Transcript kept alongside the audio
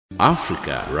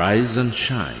Africa, rise and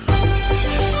shine.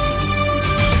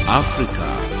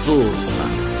 Africa, zorka.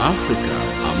 Africa,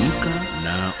 amka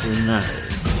na ung'are.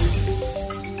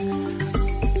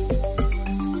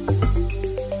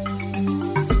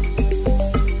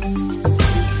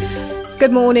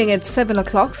 Good morning, it's 7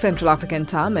 o'clock Central African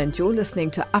time and you're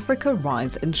listening to Africa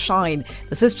Rise and Shine.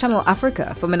 This is Channel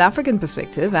Africa from an African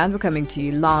perspective and we're coming to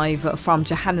you live from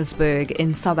Johannesburg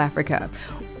in South Africa.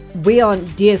 We're on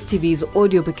DSTV's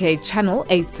audio bouquet channel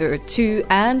 802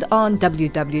 and on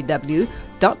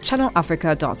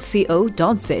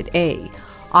www.channelafrica.co.za.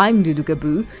 I'm Lulu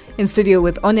Gabu, in studio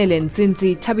with Onele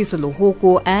Nzinzi, Tabiso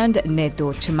Lohoko and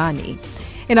Nedo Chimani.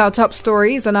 In our top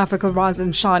stories on Africa Rise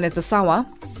and Shine at the Sawa,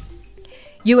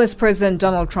 US President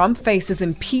Donald Trump faces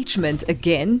impeachment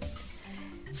again.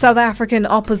 South African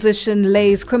opposition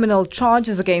lays criminal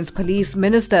charges against Police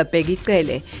Minister Bheki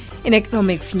Cele. In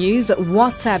economics news,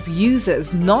 WhatsApp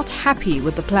users not happy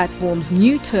with the platform's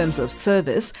new terms of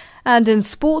service. And in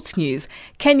sports news,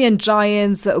 Kenyan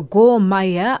Giants Gor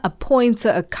Mahia appoints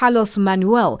Carlos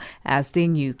Manuel as their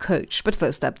new coach. But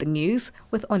first up, the news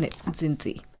with Onet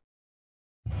Zinzi.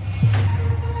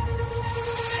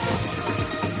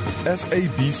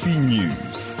 SABC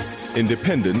News,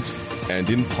 independent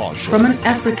and impartial. From an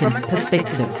African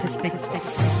perspective.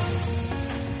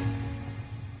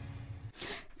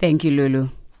 Thank you, Lulu.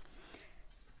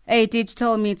 A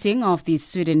digital meeting of the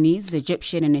Sudanese,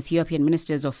 Egyptian and Ethiopian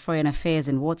Ministers of Foreign Affairs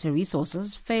and Water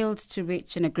Resources failed to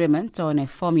reach an agreement on a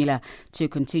formula to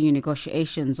continue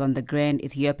negotiations on the Grand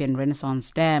Ethiopian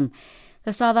Renaissance Dam.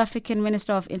 The South African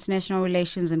Minister of International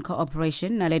Relations and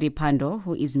Cooperation, Naledi Pandor,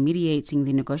 who is mediating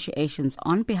the negotiations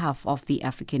on behalf of the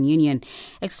African Union,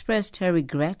 expressed her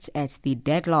regret at the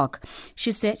deadlock.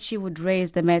 She said she would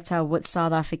raise the matter with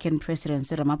South African President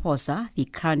Cyril Ramaphosa, the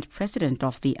current president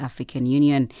of the African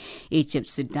Union. Egypt,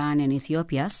 Sudan and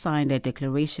Ethiopia signed a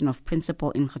declaration of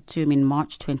principle in Khartoum in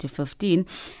March 2015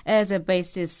 as a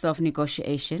basis of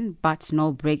negotiation, but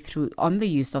no breakthrough on the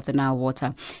use of the Nile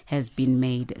water has been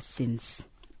made since.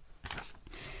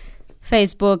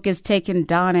 Facebook has taken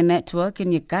down a network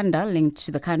in Uganda linked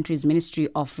to the country's Ministry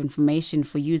of Information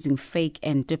for using fake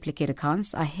and duplicate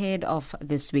accounts ahead of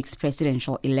this week's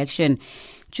presidential election.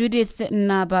 Judith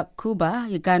Nabakuba,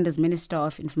 Uganda's Minister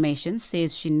of Information,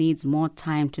 says she needs more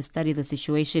time to study the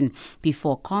situation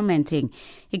before commenting.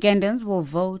 Ugandans will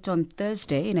vote on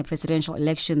Thursday in a presidential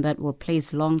election that will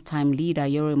place long-time leader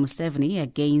Yoweri Museveni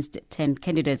against 10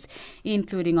 candidates,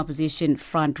 including opposition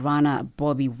front-runner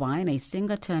Bobi Wine, a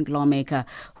singer-turned-lawmaker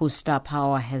whose star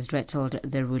power has rattled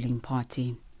the ruling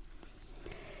party.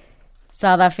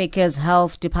 South Africa's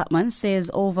Health Department says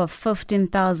over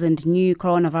 15,000 new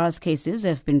coronavirus cases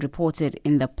have been reported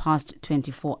in the past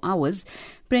 24 hours,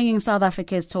 bringing South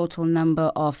Africa's total number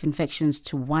of infections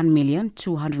to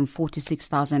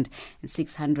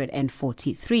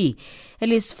 1,246,643. At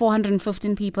least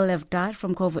 415 people have died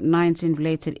from COVID-19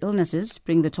 related illnesses,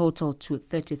 bringing the total to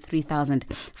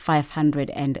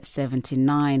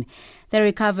 33,579. The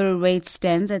recovery rate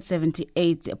stands at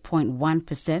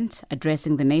 78.1%.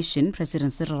 Addressing the nation,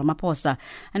 President Cyril Ramaphosa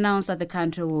announced that the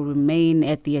country will remain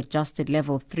at the adjusted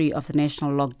level 3 of the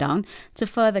national lockdown to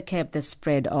further curb the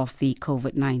spread of the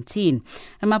COVID-19.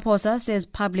 Ramaphosa says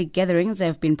public gatherings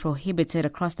have been prohibited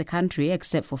across the country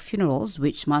except for funerals,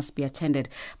 which must be attended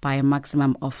by a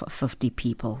maximum of 50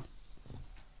 people.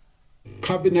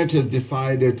 Cabinet has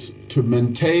decided to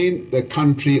maintain the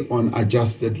country on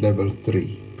adjusted level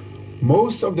 3.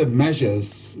 Most of the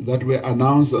measures that were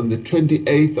announced on the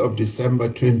 28th of December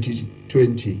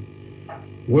 2020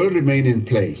 will remain in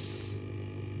place.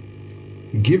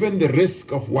 Given the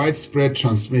risk of widespread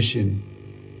transmission,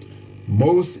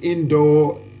 most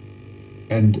indoor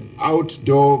and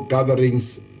outdoor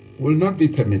gatherings will not be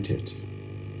permitted.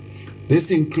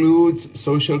 This includes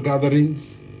social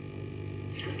gatherings,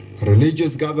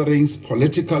 religious gatherings,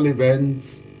 political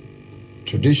events,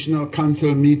 traditional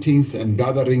council meetings and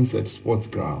gatherings at sports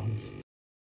grounds.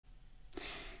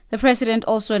 The president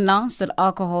also announced that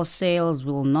alcohol sales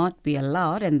will not be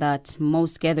allowed and that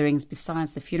most gatherings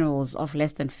besides the funerals of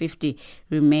less than 50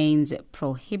 remains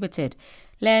prohibited.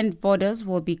 Land borders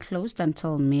will be closed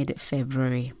until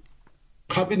mid-February.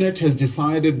 Cabinet has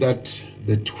decided that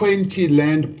the 20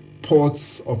 land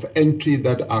ports of entry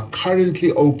that are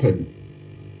currently open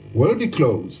will be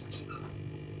closed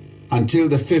until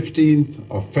the 15th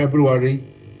of February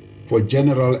for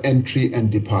general entry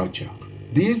and departure.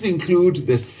 These include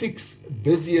the 6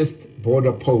 busiest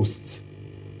border posts,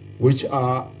 which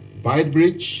are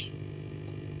Beitbridge,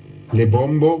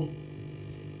 Lebombo,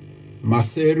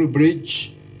 Maseru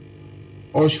Bridge,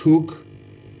 Oshhoek,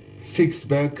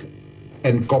 Ficksburg,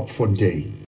 and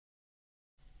Kopfontein.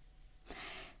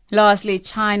 Lastly,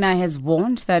 China has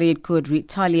warned that it could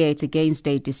retaliate against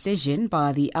a decision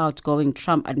by the outgoing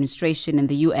Trump administration in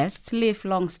the U.S. to lift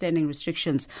long-standing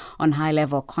restrictions on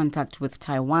high-level contact with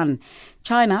Taiwan.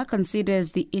 China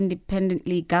considers the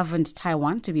independently governed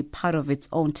Taiwan to be part of its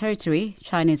own territory.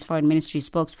 Chinese Foreign Ministry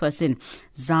spokesperson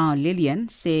Zhao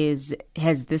Lijian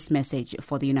has this message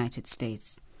for the United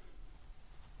States.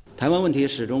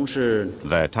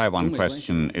 The Taiwan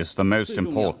question is the most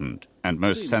important and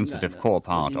most sensitive core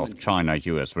part of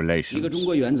China-US relations,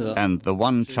 and the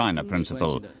One China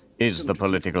principle is the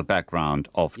political background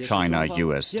of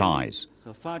China-US ties.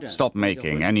 Stop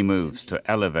making any moves to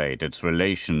elevate its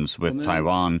relations with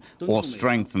Taiwan or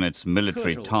strengthen its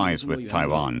military ties with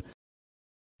Taiwan.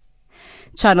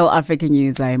 Channel Africa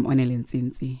News, I am Onelin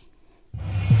Zinzi.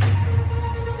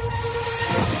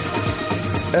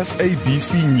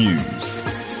 SABC News,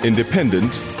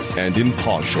 independent and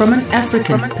impartial. From an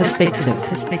African perspective.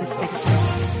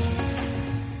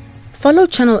 Follow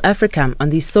Channel Africa on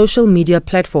these social media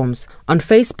platforms. On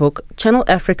Facebook, Channel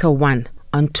Africa 1.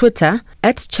 On Twitter,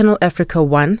 @Channel Africa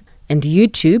 1. And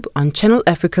YouTube on Channel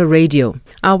Africa Radio.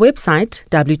 Our website,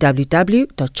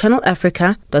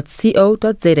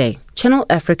 www.channelafrica.co.za. Channel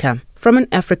Africa, from an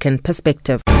African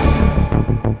perspective.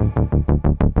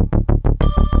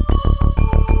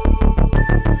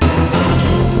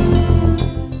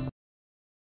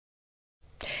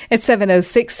 It's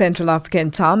 7:06 Central African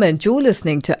Time, and you're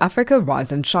listening to Africa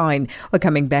Rise and Shine. We're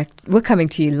coming to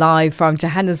you live from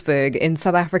Johannesburg in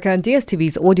South Africa on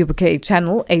DSTV's audio bouquet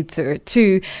channel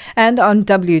 802 and on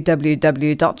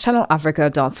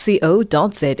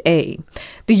www.channelafrica.co.za.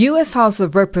 The U.S. House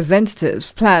of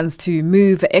Representatives plans to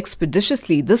move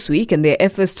expeditiously this week in their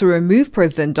efforts to remove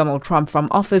President Donald Trump from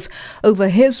office over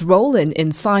his role in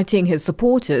inciting his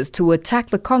supporters to attack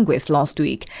the Congress last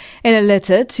week. In a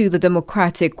letter to the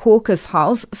Democratic Caucus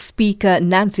House, Speaker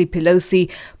Nancy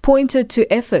Pelosi pointed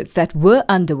to efforts that were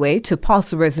underway to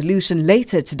pass a resolution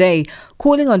later today,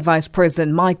 calling on Vice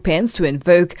President Mike Pence to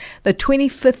invoke the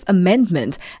 25th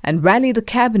Amendment and rally the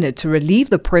cabinet to relieve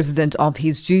the president of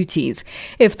his duties.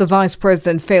 If the Vice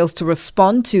President fails to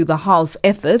respond to the House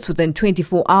efforts within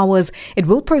 24 hours, it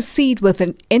will proceed with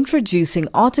introducing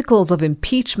articles of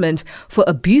impeachment for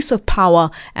abuse of power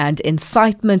and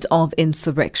incitement of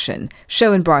insurrection.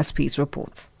 Show Bryce Pease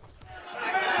reports.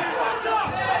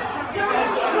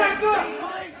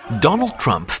 Donald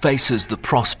Trump faces the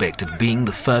prospect of being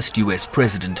the first U.S.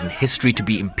 president in history to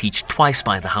be impeached twice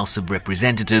by the House of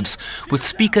Representatives, with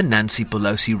Speaker Nancy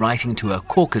Pelosi writing to her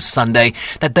caucus Sunday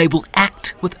that they will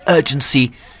act with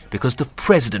urgency because the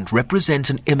president represents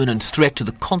an imminent threat to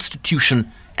the Constitution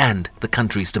and the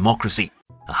country's democracy.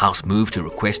 A House move to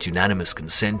request unanimous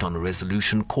consent on a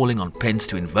resolution calling on Pence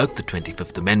to invoke the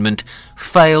 25th Amendment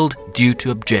failed due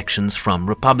to objections from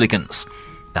Republicans.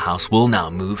 The House will now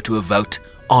move to a vote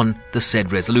on the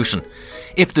said resolution.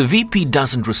 If the VP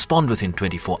doesn't respond within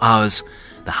 24 hours,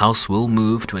 the House will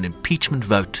move to an impeachment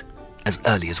vote as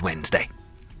early as Wednesday.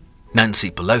 Nancy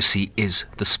Pelosi is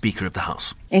the Speaker of the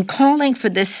House. In calling for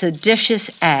this seditious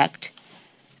act,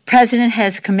 the President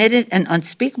has committed an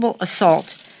unspeakable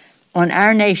assault on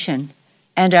our nation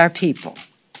and our people.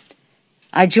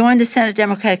 I join the Senate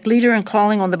Democratic leader in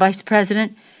calling on the Vice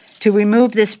President to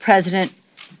remove this President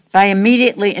by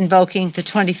immediately invoking the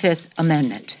 25th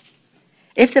Amendment.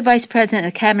 If the Vice President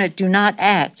and the Cabinet do not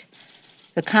act,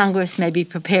 the Congress may be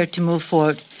prepared to move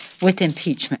forward with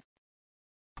impeachment.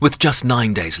 With just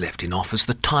 9 days left in office,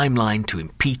 the timeline to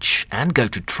impeach and go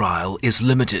to trial is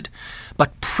limited.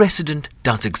 But precedent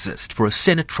does exist for a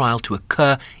Senate trial to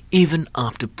occur even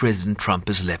after President Trump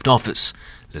has left office.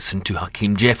 Listen to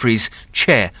Hakeem Jeffries,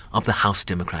 chair of the House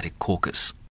Democratic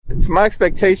Caucus. It's my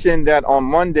expectation that on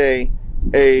Monday,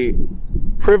 a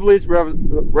privilege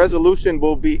resolution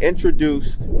will be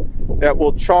introduced that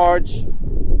will charge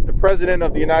the President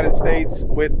of the United States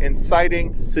with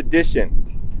inciting sedition.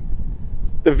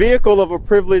 The vehicle of a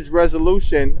privilege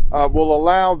resolution will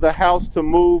allow the House to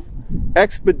move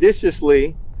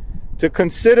expeditiously to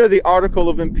consider the article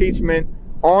of impeachment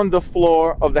on the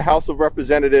floor of the House of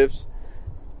Representatives,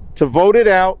 to vote it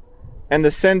out, and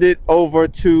to send it over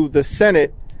to the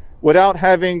Senate without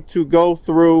having to go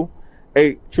through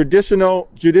a traditional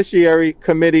Judiciary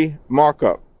Committee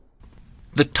markup.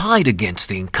 The tide against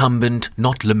the incumbent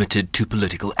not limited to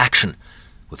political action,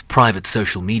 with private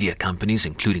social media companies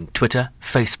including Twitter,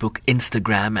 Facebook,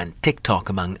 Instagram and TikTok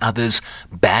among others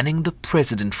banning the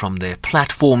president from their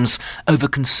platforms over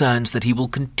concerns that he will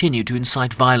continue to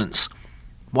incite violence,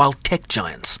 while tech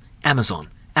giants Amazon,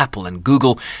 Apple and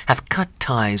Google have cut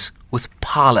ties with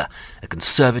Parler, a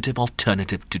conservative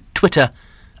alternative to Twitter,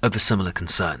 over similar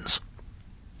concerns.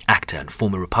 Actor and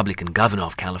former Republican governor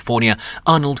of California,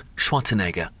 Arnold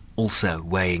Schwarzenegger, also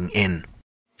weighing in.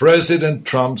 President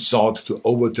Trump sought to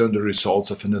overturn the results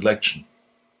of an election,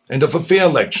 and of a fair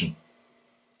election.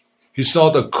 He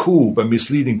sought a coup by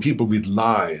misleading people with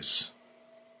lies.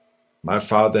 My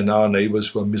father and our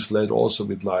neighbors were misled also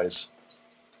with lies,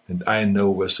 and I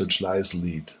know where such lies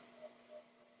lead.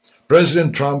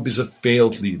 President Trump is a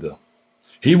failed leader.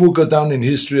 He will go down in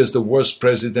history as the worst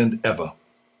president ever.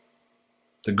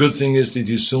 The good thing is that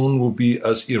he soon will be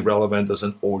as irrelevant as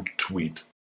an old tweet.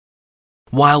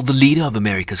 While the leader of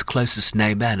America's closest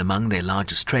neighbour and among their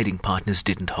largest trading partners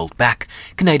didn't hold back,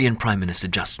 Canadian Prime Minister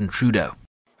Justin Trudeau.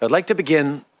 I'd like to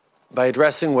begin by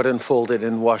addressing what unfolded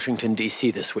in Washington,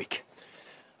 D.C. this week.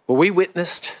 What we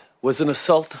witnessed was an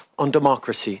assault on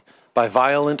democracy by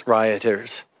violent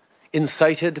rioters,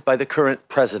 incited by the current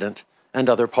president and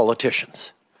other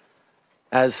politicians.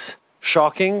 As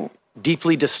shocking,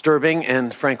 deeply disturbing,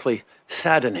 and frankly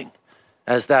saddening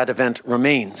as that event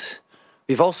remains,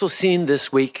 we've also seen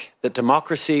this week that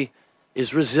democracy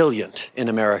is resilient in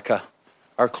America,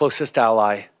 our closest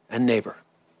ally and neighbor.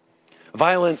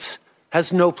 Violence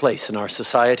has no place in our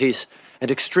societies,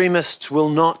 and extremists will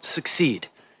not succeed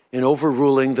in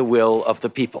overruling the will of the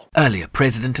people. Earlier,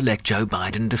 President-elect Joe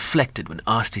Biden deflected when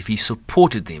asked if he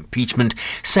supported the impeachment,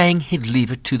 saying he'd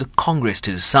leave it to the Congress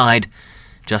to decide,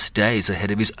 just days ahead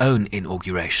of his own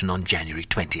inauguration on January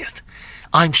 20th.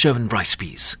 I'm Sherwin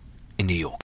Bryce-Pease in New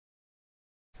York.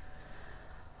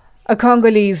 A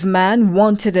Congolese man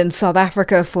wanted in South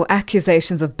Africa for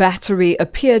accusations of battery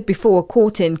appeared before a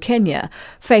court in Kenya,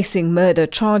 facing murder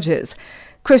charges.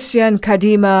 Christian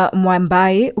Kadima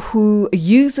Mwambai, who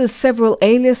uses several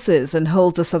aliases and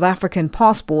holds a South African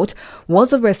passport,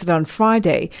 was arrested on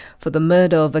Friday for the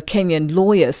murder of a Kenyan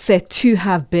lawyer said to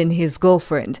have been his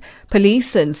girlfriend.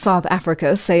 Police in South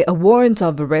Africa say a warrant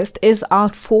of arrest is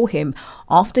out for him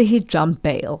after he jumped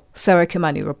bail. Sarah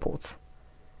Kimani reports.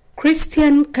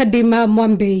 Christian Kadima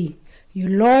Mwambai, you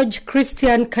lodge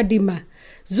Christian Kadima,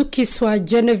 Zukiswa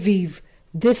Genevieve.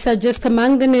 These are just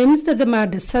among the names that the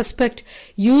murder suspect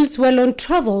used while on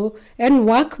travel and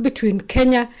work between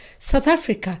Kenya, South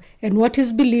Africa, and what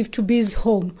is believed to be his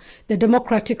home, the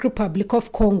Democratic Republic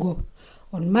of Congo.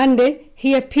 On Monday,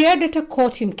 he appeared at a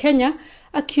court in Kenya,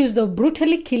 accused of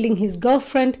brutally killing his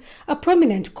girlfriend, a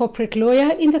prominent corporate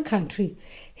lawyer in the country.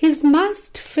 His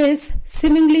masked face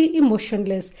seemingly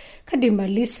emotionless,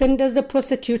 Kadima listened as the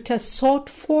prosecutor sought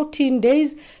 14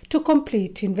 days to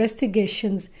complete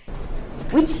investigations,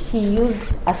 which he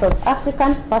used a South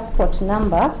African passport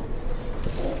number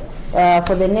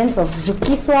for the names of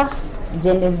Zukiswa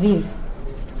Genevieve,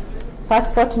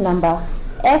 passport number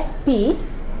FP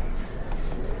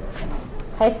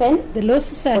The Law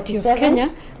Society of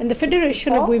Kenya and the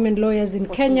Federation of Women Lawyers in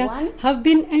Kenya have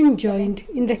been enjoined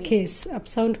in the case.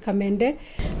 Absound Kamende.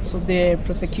 So the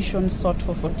prosecution sought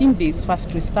for 14 days first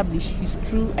to establish his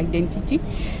true identity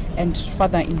and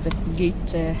further investigate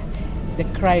the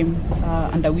crime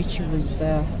under which he was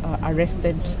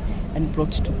arrested and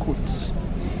brought to court.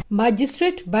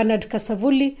 Magistrate Bernard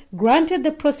Kasavuli granted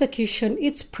the prosecution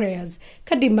its prayers.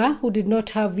 Kadima, who did not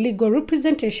have legal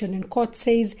representation in court,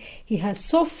 says he has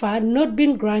so far not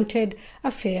been granted a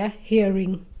fair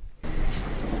hearing.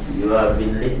 You have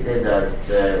been listed as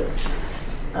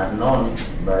unknown,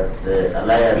 but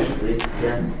alias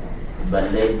Christian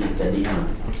Baledi Kadima.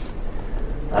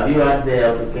 Have you had the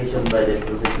application by the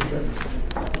prosecution?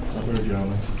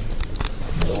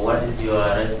 So what is your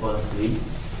response to it?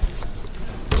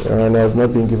 And I've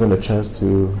not been given a chance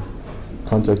to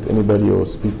contact anybody or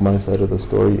speak my side of the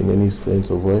story in any sense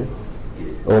of way.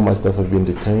 All my staff have been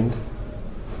detained.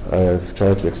 I've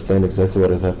tried to explain exactly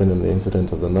what has happened in the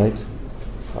incident of the night.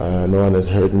 No one has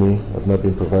heard me. I've not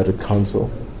been provided counsel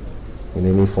in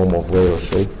any form of way or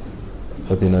shape.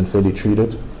 I've been unfairly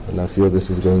treated, and I feel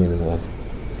this is going in enough.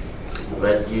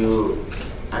 But you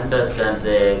understand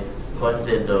the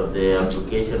content of the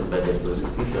application by the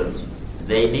prosecution.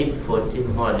 They need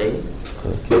 14 more days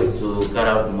to carry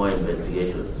out more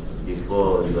investigations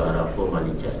before you are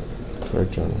formally charged.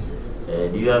 Correct, Your Honor.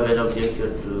 Do you have an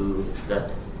objection to that?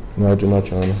 No, I do not,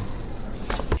 Your Honor.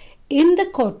 In the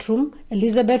courtroom,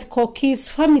 Elizabeth Koki's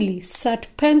family sat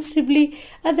pensively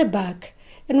at the back,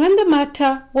 and when the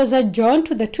matter was adjourned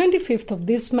to the 25th of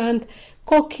this month,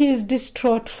 Koki's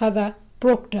distraught father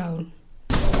broke down.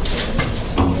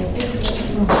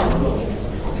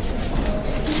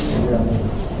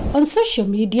 On social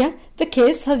media, the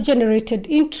case has generated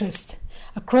interest.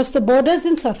 across the borders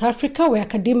in South Africa, where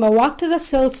Kadima worked as a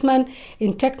salesman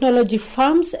in technology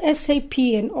firms SAP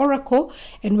and Oracle,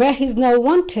 and where he's now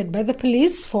wanted by the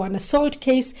police for an assault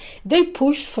case they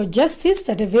pushed for justice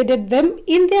that evaded them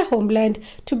in their homeland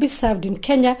to be served in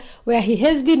Kenya, where he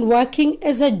has been working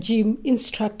as a gym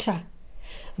instructor.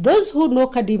 Those who know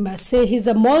Kadima say he's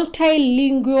a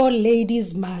multilingual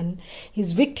ladies' man.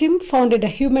 His victim founded a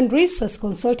human resource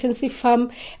consultancy firm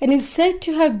and is said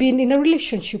to have been in a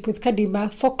relationship with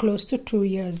Kadima for close to 2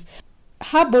 years.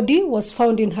 Her body was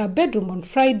found in her bedroom on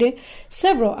Friday,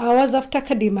 several hours after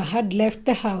Kadima had left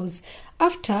the house,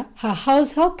 after her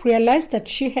house help realized that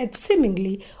she had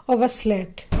seemingly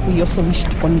overslept. We also wish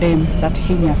to condemn that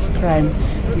heinous crime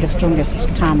in the strongest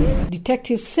term.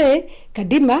 Detectives say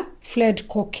Kadima fled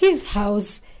Koki's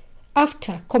house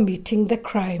after committing the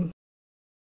crime.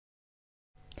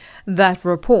 That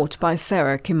report by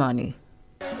Sarah Kimani.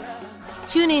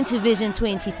 Tune in to Vision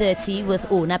 2030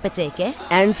 with Ona Pateke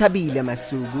and Tabile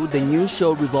Masugu, the new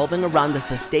show revolving around the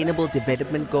Sustainable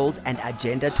Development Goals and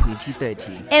Agenda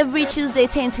 2030. Every Tuesday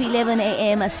 10 to 11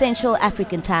 a.m. Central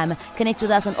African Time. Connect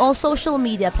with us on all social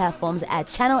media platforms at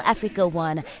Channel Africa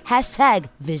 1,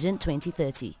 #Vision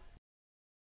 2030.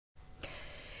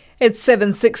 It's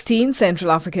 7:16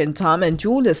 Central African Time and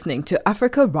you're listening to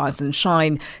Africa Rise and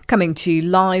Shine, coming to you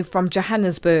live from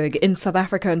Johannesburg in South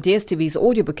Africa on DSTV's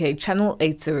audio bouquet channel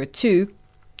 802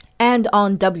 and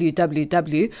on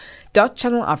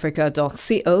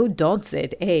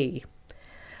www.channelafrica.co.za.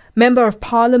 Member of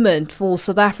Parliament for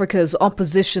South Africa's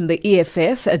opposition, the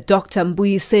EFF, Dr.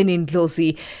 Mbuyiseni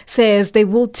Ndlozi, says they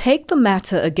will take the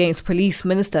matter against Police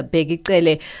Minister Bheki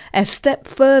Cele a step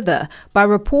further by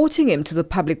reporting him to the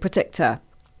Public Protector.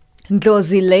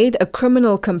 Ndlozi laid a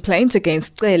criminal complaint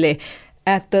against Cele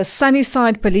at the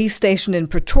Sunnyside Police Station in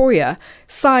Pretoria,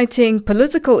 citing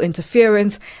political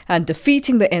interference and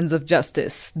defeating the ends of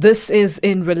justice. This is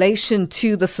in relation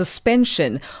to the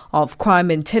suspension of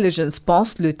Crime Intelligence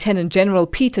boss Lieutenant General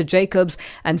Peter Jacobs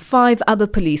and 5 other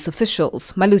police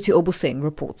officials. Maluti Obuseng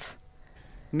reports.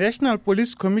 National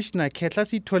Police Commissioner Ketla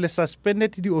Sithole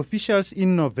suspended the officials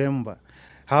in November.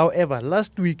 However,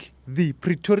 last week, the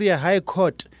Pretoria High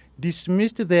Court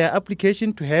dismissed their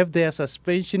application to have their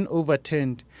suspension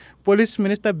overturned. Police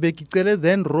Minister Bheki Cele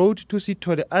then wrote to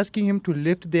Sithole asking him to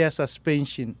lift their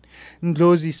suspension.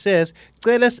 Ndlozi says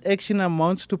Cele's action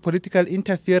amounts to political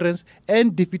interference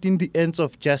and defeating the ends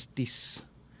of justice.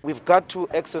 We've got to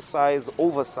exercise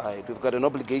oversight. We've got an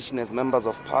obligation as members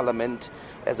of parliament,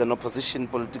 as an opposition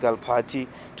political party,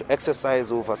 to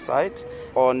exercise oversight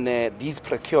on these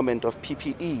procurement of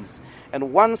PPEs.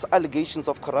 And once allegations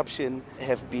of corruption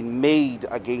have been made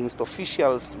against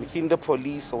officials within the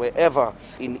police or wherever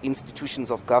in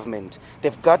institutions of government,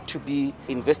 they've got to be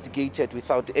investigated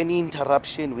without any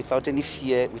interruption, without any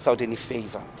fear, without any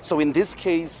favor. So in this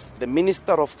case, the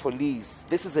Minister of Police,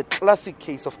 this is a classic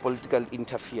case of political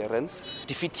interference,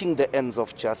 defeating the ends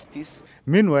of justice.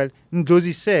 Meanwhile,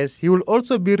 Ndlozi says he will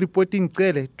also be reporting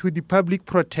Cele to the Public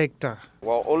Protector. We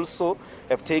also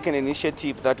have taken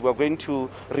initiative that we're going to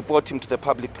report him to the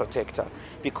Public Protector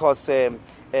because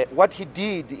what he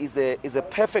did is a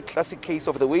perfect classic case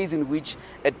of the ways in which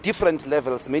at different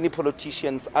levels many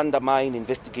politicians undermine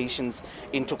investigations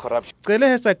into corruption. Cele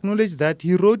has acknowledged that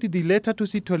he wrote the letter to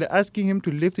Sithole asking him to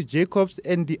lift Jacobs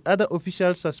and the other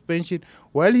officials' suspension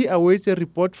while he awaits a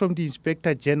report from the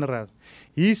Inspector General.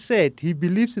 He said he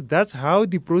believes that's how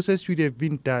the process should have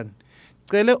been done.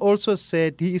 Cele also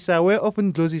said he is aware of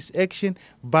Ndlozi's action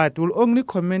but will only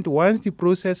comment once the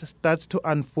process starts to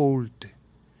unfold.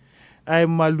 I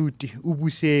am Maluti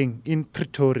Ubuseng in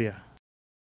Pretoria.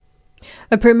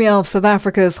 The Premier of South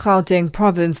Africa's Gauteng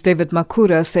province, David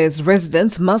Makhura, says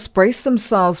residents must brace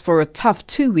themselves for a tough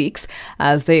 2 weeks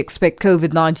as they expect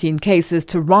COVID-19 cases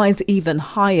to rise even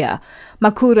higher.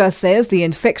 Makhura says the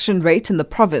infection rate in the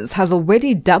province has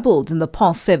already doubled in the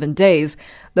past 7 days.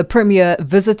 The Premier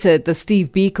visited the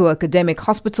Steve Biko Academic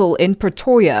Hospital in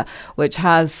Pretoria, which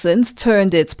has since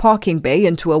turned its parking bay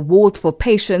into a ward for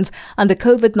patients under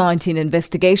COVID-19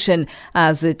 investigation,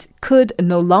 as it could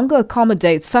no longer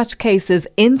accommodate such cases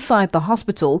inside the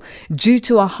hospital due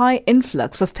to a high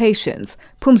influx of patients.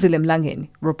 Phumzile Mlangeni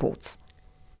reports.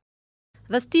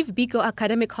 The Steve Biko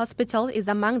Academic Hospital is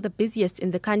among the busiest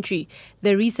in the country.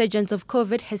 The resurgence of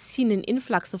COVID has seen an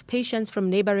influx of patients from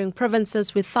neighboring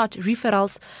provinces without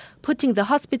referrals, putting the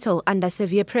hospital under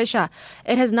severe pressure.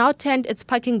 It has now turned its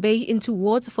parking bay into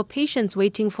wards for patients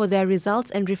waiting for their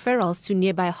results and referrals to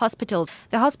nearby hospitals.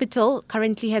 The hospital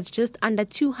currently has just under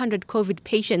 200 COVID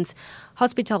patients.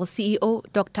 Hospital CEO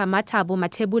Dr. Matabo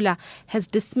Matebula has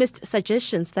dismissed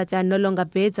suggestions that there are no longer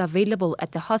beds available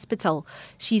at the hospital.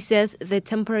 She says the the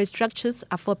temporary structures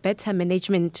are for better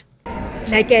management.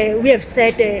 Like we have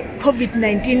said,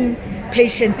 COVID-19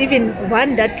 patients, even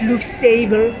one that looks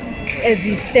stable as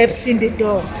he steps in the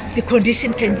door, the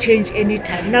condition can change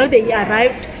anytime. Now they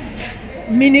arrived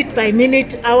minute by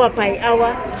minute, hour by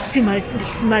hour,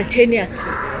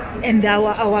 simultaneously. And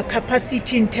our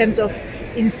capacity in terms of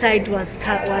inside was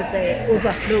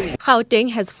overflowing. Gauteng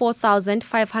has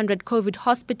 4,500 COVID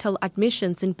hospital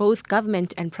admissions in both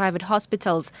government and private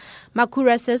hospitals.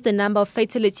 Makura says the number of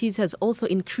fatalities has also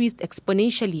increased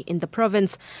exponentially in the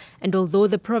province. And although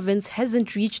the province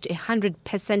hasn't reached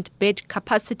 100% bed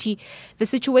capacity, the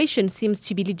situation seems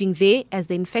to be leading there as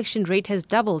the infection rate has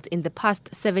doubled in the past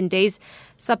 7 days,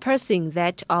 surpassing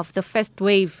that of the first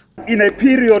wave. In a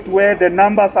period where the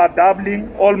numbers are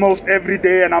doubling almost every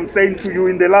day, and I'm saying to you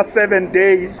in the last 7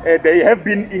 days, they have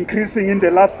been increasing in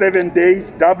the last 7 days,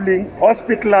 doubling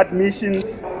hospital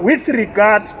admissions. With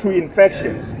regard to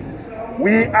infections,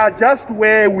 we are just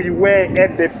where we were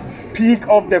at the peak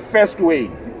of the first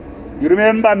wave. You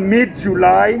remember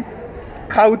mid-July,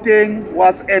 Gauteng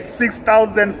was at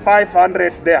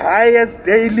 6,500. The highest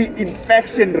daily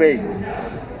infection rate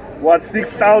was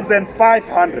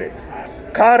 6,500.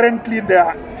 Currently,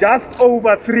 just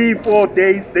over 3-4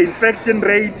 days, the infection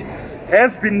rate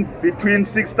has been between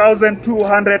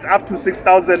 6,200 up to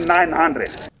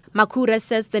 6,900. Makura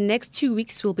says the next 2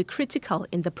 weeks will be critical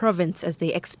in the province as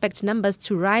they expect numbers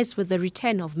to rise with the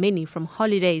return of many from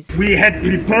holidays. We had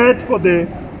prepared for the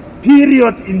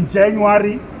period in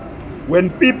January when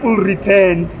people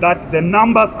returned that the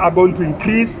numbers are going to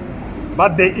increase,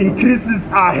 but the increases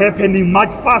are happening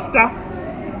much faster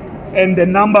and the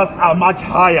numbers are much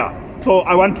higher. So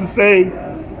I want to say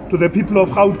to the people of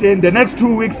Gauteng, the next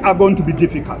 2 weeks are going to be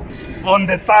difficult. On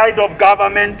the side of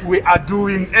government, we are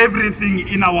doing everything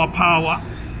in our power,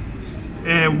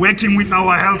 working with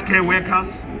our healthcare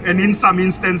workers and in some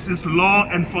instances law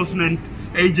enforcement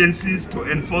agencies to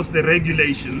enforce the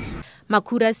regulations.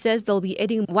 Makura says they'll be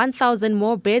adding 1,000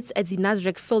 more beds at the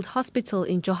Nasrec Field Hospital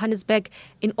in Johannesburg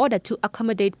in order to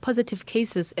accommodate positive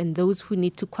cases and those who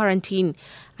need to quarantine.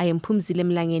 I am Phumzile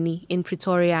Mlangeni in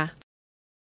Pretoria.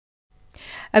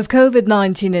 As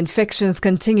COVID-19 infections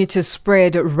continue to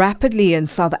spread rapidly in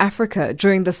South Africa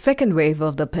during the second wave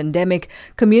of the pandemic,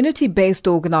 community-based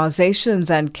organizations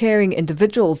and caring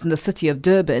individuals in the city of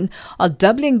Durban are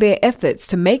doubling their efforts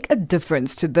to make a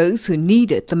difference to those who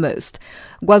need it the most.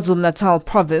 KwaZulu-Natal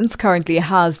province currently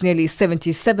has nearly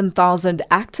 77,000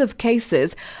 active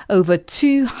cases, over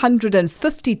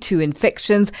 252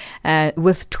 infections,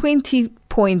 with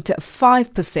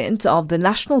 20.5% of the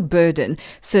national burden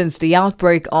since the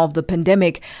outbreak of the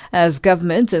pandemic, as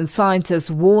government and scientists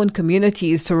warn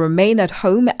communities to remain at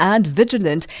home and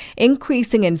vigilant.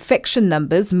 Increasing infection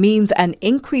numbers means an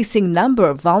increasing number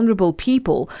of vulnerable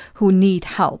people who need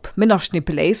help. Minoshni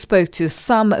Pillay spoke to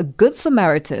some Good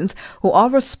Samaritans who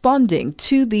are responding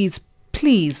to these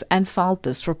pleas and filed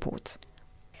this report.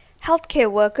 Healthcare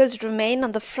workers remain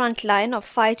on the front line of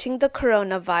fighting the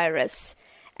coronavirus.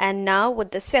 And now,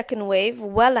 with the second wave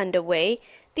well underway,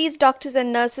 these doctors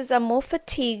and nurses are more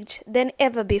fatigued than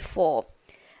ever before.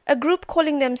 A group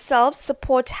calling themselves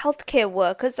Support Healthcare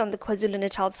Workers on the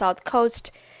KwaZulu-Natal South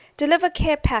Coast deliver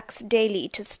care packs daily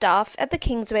to staff at the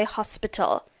Kingsway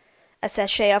Hospital. A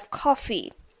sachet of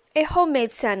coffee, a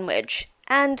homemade sandwich,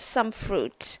 and some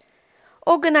fruit.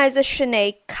 Organizer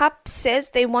Shanae Kapp says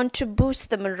they want to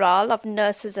boost the morale of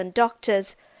nurses and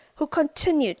doctors who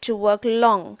continue to work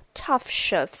long, tough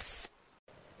shifts.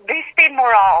 Boost their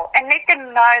morale and let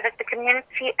them know that the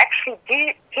community actually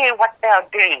do care what they are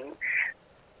doing.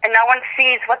 And no one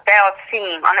sees what they are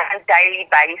seeing on a daily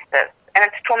basis. And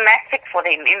it's traumatic for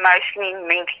them, emotionally,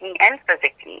 mentally, and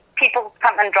physically. People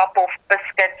come and drop off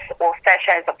biscuits or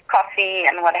sachets of coffee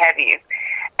and what have you.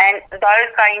 And those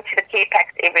go into the care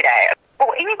packs every day.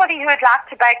 For anybody who would like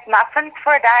to bake muffins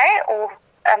for a day or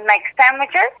make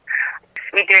sandwiches,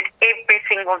 we do it every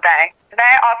single day.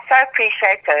 They are so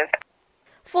appreciative.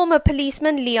 Former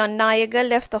policeman Leon Nyaga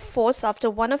left the force after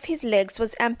one of his legs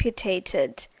was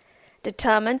amputated.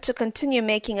 Determined to continue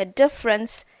making a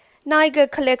difference, Nyaga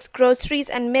collects groceries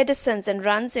and medicines and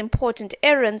runs important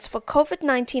errands for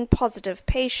COVID-19 positive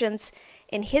patients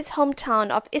in his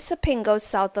hometown of Isipingo,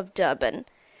 south of Durban.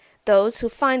 Those who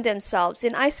find themselves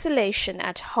in isolation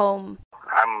at home.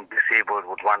 I'm disabled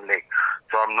with one leg,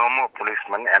 so I'm no more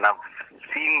policeman, and I've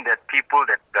seen that people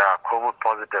that are COVID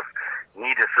positive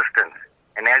need assistance.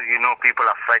 And as you know, people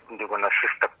are frightened they're going to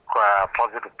shift the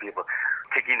positive people.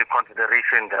 taking into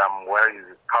consideration that I'm well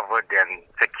covered and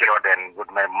secured and with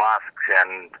my masks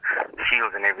and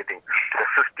shields and everything, to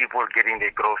assist people getting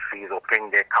their groceries or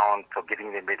paying their accounts or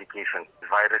getting their medication. The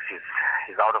virus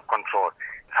is out of control.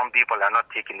 Some people are not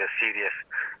taking this serious,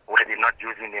 where they're not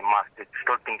using their mask. They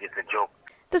still think it's a joke.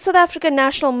 The South African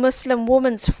National Muslim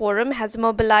Women's Forum has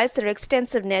mobilized their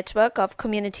extensive network of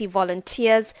community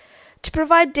volunteers to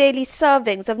provide daily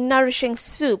servings of nourishing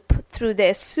soup through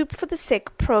their Soup for the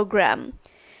Sick program.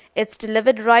 It's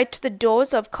delivered right to the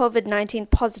doors of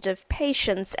COVID-19 positive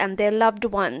patients and their loved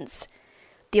ones.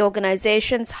 The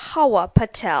organization's Hawa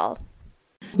Patel.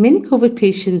 Many COVID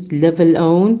patients live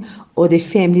alone or their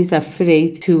families are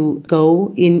afraid to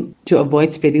go in to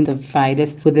avoid spreading the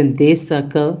virus within their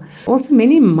circle. Also,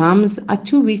 many moms are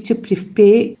too weak to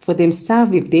prepare for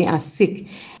themselves if they are sick.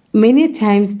 Many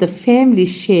times the family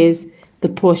shares the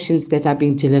portions that are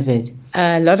being delivered.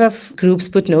 A lot of groups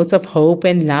put notes of hope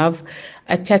and love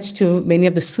attached to many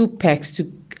of the soup packs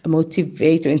to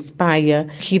motivate or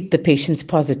inspire, keep the patients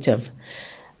positive.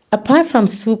 Apart from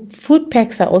soup, food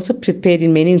packs are also prepared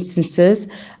in many instances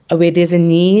where there's a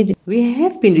need. We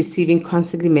have been receiving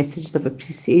constantly messages of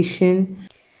appreciation.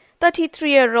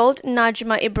 33-year-old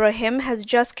Najma Ibrahim has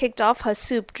just kicked off her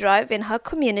soup drive in her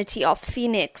community of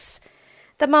Phoenix.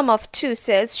 The mum of two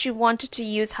says she wanted to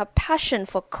use her passion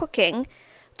for cooking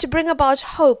to bring about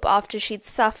hope after she'd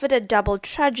suffered a double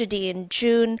tragedy in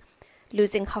June,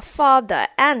 losing her father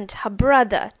and her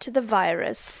brother to the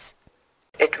virus.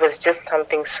 It was just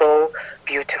something so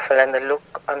beautiful, and the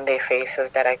look on their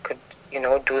faces that I could,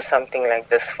 do something like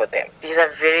this for them. These are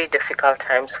very difficult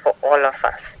times for all of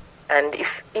us. And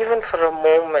if even for a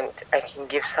moment I can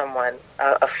give someone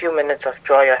a few minutes of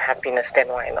joy or happiness, then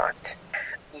why not?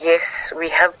 Yes, we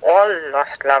have all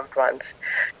lost loved ones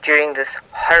during this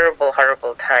horrible,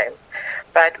 horrible time.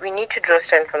 But we need to draw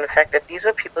strength from the fact that these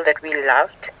were people that we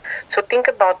loved. So think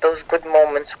about those good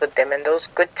moments with them and those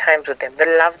good times with them,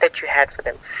 the love that you had for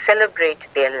them. Celebrate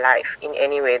their life in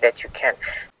any way that you can.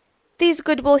 These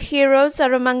goodwill heroes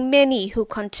are among many who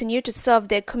continue to serve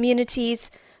their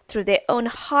communities through their own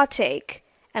heartache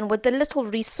and with the little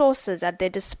resources at their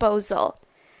disposal.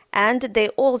 And they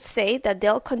all say that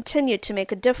they'll continue to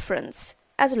make a difference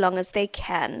as long as they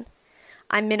can.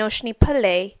 I'm Minoshni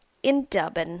Pillay in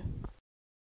Durban.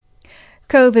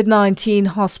 COVID-19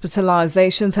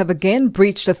 hospitalizations have again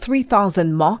breached the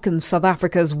 3,000 mark in South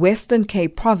Africa's Western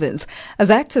Cape province as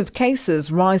active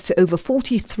cases rise to over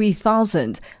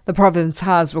 43,000. The province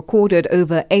has recorded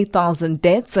over 8,000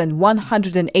 deaths and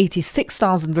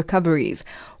 186,000 recoveries.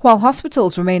 While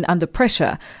hospitals remain under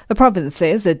pressure, the province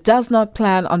says it does not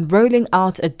plan on rolling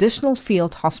out additional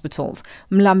field hospitals.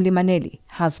 Mlamli Maneli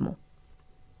has more.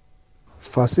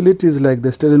 Facilities like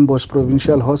the Stellenbosch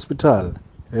Provincial Hospital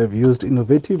have used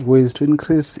innovative ways to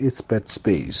increase its bed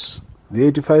space. The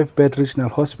 85-bed regional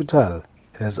hospital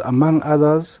has, among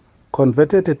others,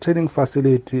 converted a training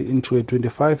facility into a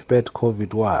 25-bed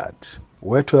COVID ward,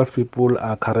 where 12 people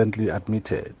are currently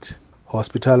admitted.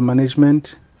 Hospital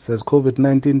management says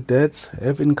COVID-19 deaths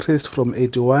have increased from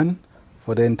 81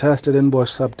 for the entire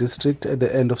Stellenbosch sub-district at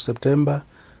the end of September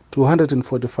to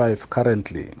 145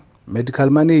 currently. Medical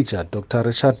manager Dr.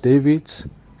 Richard Davids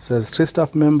says 3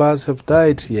 staff members have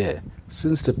died here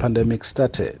since the pandemic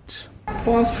started.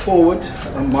 Fast forward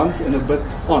a month and a bit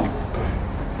on.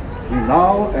 We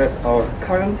now, at our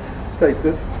current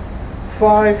status,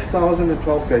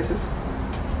 5,012 cases.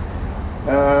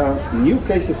 New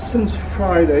cases since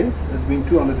Friday has been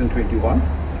 221.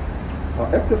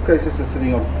 Our active cases are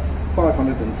sitting on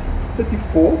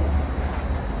 534.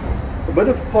 A bit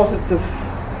of positive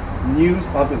news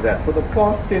out of that. For the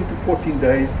past 10 to 14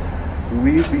 days,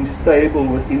 we've been stable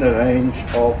within a range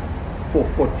of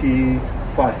 440,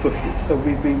 550. So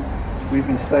we've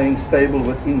been staying stable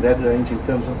within that range in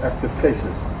terms of active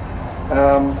cases.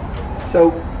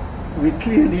 So we're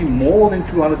clearly more than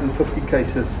 250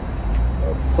 cases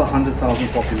per 100,000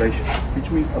 population, which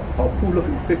means our pool of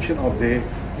infection out there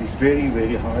is very,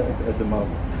 very high at the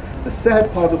moment. The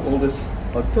sad part of all this,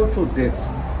 our total deaths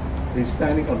is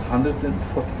standing on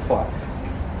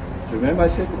 145. Remember I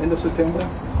said at the end of September,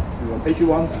 we were on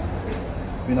 81,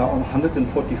 we're now on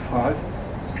 145,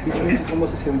 which means it's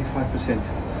almost a 75%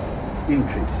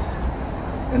 increase.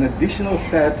 An additional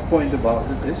sad point about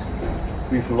it is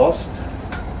we've lost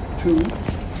two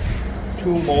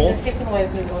more. In the second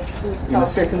wave we lost 2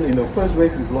 staff. In the first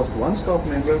wave we've lost 1 staff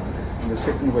member, in the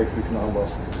second wave we've now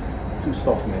lost 2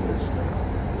 staff members.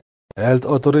 Health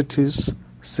authorities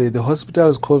say the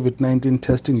hospital's COVID-19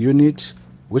 testing unit,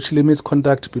 which limits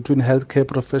contact between healthcare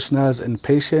professionals and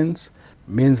patients,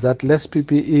 means that less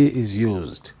PPE is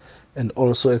used. and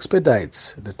also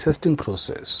expedites the testing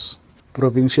process.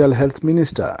 Provincial Health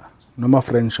Minister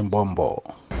Nomafren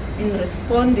Mbombo. In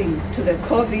responding to the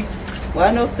COVID,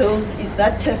 one of those is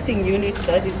that testing unit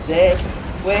that is there,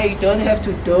 where you don't have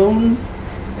to don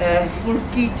full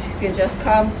kit. You can just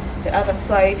come the other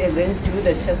side and then do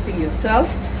the testing yourself,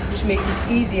 which makes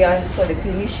it easier for the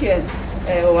clinician.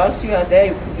 Once you are there,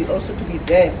 you could be also to be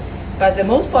there. But the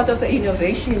most part of the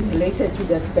innovation related to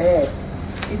the beds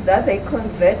is that they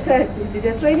converted, is it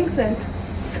a training center?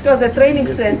 It was a training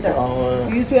center.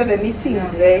 We used to have a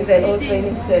meetings there in the old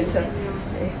training center.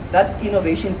 That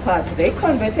innovation part, they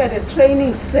converted a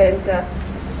training center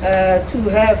to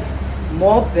have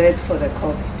more beds for the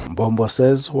COVID. Mbombo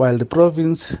says while the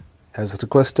province has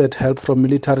requested help from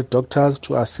military doctors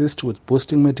to assist with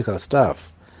boosting medical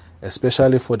staff,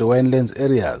 especially for the winelands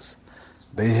areas,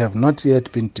 they have not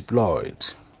yet been deployed.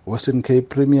 Western Cape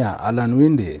Premier Alan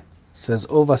Winde says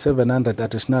over 700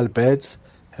 additional beds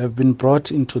have been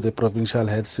brought into the provincial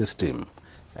health system,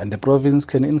 and the province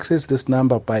can increase this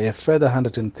number by a further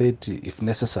 130 if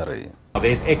necessary.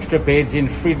 There's extra beds in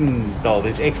Friedendal,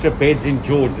 there's extra beds in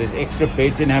George, there's extra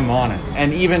beds in Hermanus.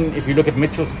 And even if you look at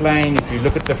Mitchell's Plain, if you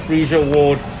look at the Frisia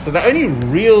ward, so the only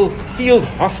real field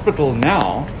hospital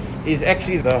now is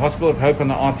actually the Hospital of Hope on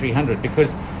the R300,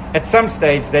 because at some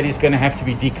stage that is going to have to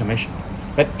be decommissioned.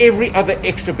 But every other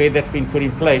extra bed that's been put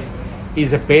in place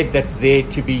is a bed that's there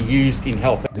to be used in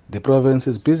health. The province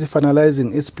is busy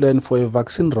finalizing its plan for a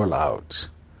vaccine rollout.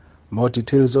 More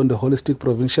details on the holistic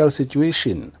provincial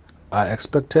situation are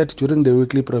expected during the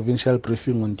weekly provincial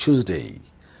briefing on Tuesday.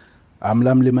 I'm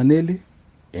Lamli Maneli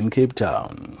in Cape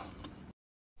Town.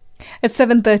 It's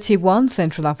 7:31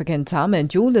 Central African time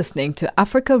and you're listening to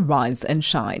Africa Rise and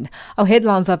Shine. Our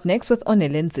headlines up next with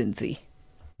Onele Nzinzi.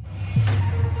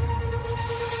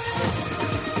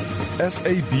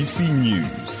 SABC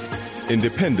News,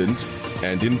 independent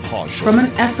and impartial. From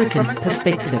an African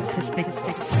perspective.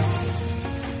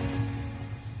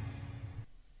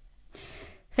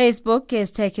 Facebook has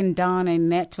taken down a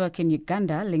network in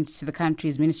Uganda linked to the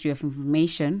country's Ministry of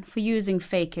Information for using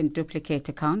fake and duplicate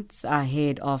accounts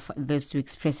ahead of this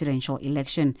week's presidential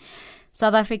election.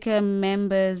 South Africa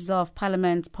members of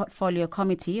Parliament's Portfolio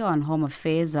Committee on Home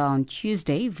Affairs are on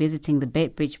Tuesday visiting the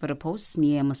Beitbridge post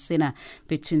near Musina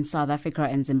between South Africa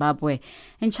and Zimbabwe.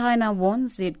 And China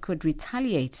warns it could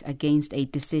retaliate against a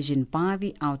decision by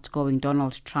the outgoing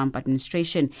Donald Trump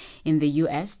administration in the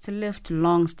U.S. to lift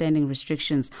long-standing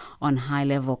restrictions on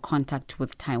high-level contact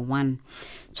with Taiwan.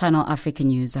 Channel Africa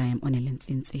News, I am Onele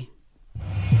Nzinzi.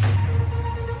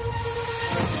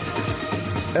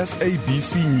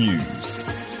 SABC News,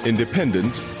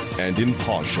 independent and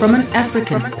impartial. From an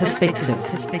African perspective.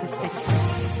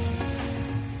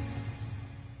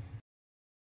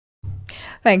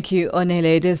 Thank you,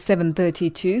 Onele. It is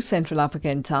 7:32 Central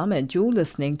African time and you're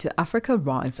listening to Africa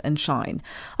Rise and Shine.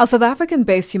 A South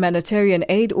African-based humanitarian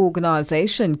aid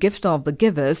organisation, Gift of the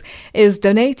Givers, is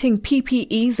donating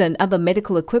PPEs and other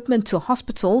medical equipment to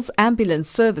hospitals, ambulance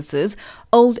services,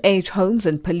 old age homes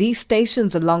and police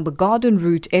stations along the Garden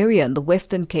Route area in the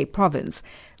Western Cape province.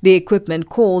 The equipment,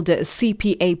 called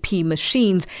CPAP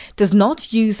machines, does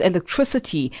not use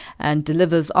electricity and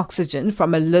delivers oxygen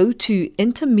from a low to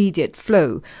intermediate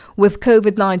flow. With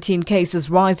COVID-19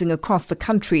 cases rising across the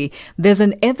country, there's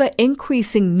an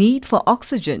ever-increasing need for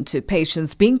oxygen to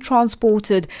patients being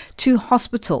transported to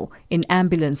hospital in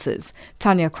ambulances.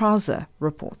 Tanya Krause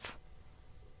reports.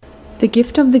 The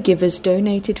Gift of the Givers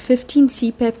donated 15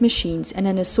 CPAP machines and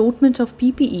an assortment of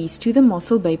PPEs to the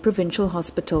Mossel Bay Provincial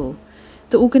Hospital.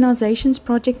 The organization's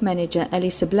project manager,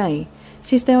 Alice Blay,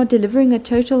 says they are delivering a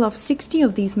total of 60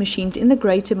 of these machines in the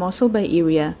greater Mossel Bay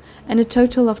area and a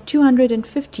total of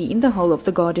 250 in the whole of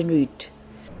the Garden Route.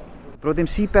 We brought them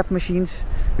CPAP machines,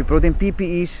 we brought them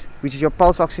PPEs, which is your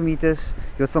pulse oximeters,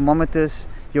 your thermometers,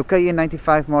 your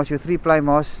KN95 masks, your 3-ply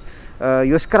masks,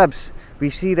 your scrubs. We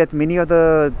see that many of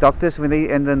the doctors and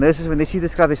the nurses, when they see the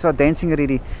scrub, they start dancing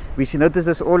already. We notice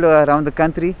this all around the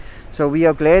country. So we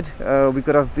are glad we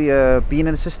could have been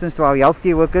an assistance to our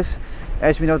healthcare workers.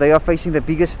 As we know, they are facing the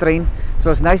biggest strain.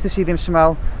 So it's nice to see them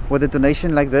smile with a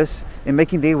donation like this and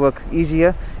making their work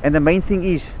easier. And the main thing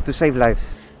is to save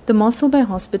lives. The Mossel Bay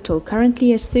Hospital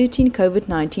currently has 13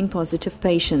 COVID-19 positive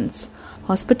patients.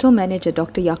 Hospital manager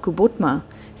Dr. Jaco Botma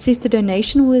says the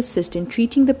donation will assist in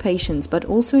treating the patients but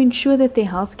also ensure that their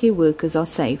healthcare workers are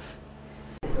safe.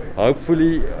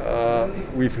 Hopefully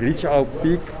we've reached our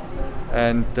peak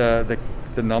and the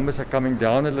numbers are coming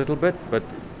down a little bit, but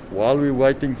while we're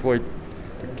waiting for it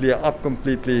to clear up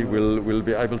completely, we'll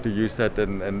be able to use that,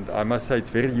 and I must say it's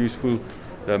very useful.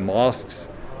 The masks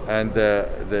and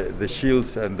the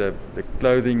shields and the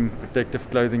clothing, protective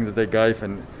clothing that they gave,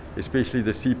 and especially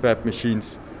the CPAP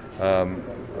machines.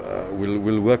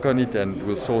 We'll work on it and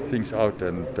we'll sort things out,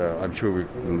 and I'm sure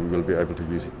we'll be able to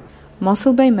use it.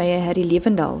 Mossel Bay Mayor Harry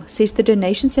Levendal says the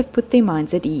donations have put their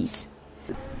minds at ease.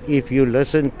 If you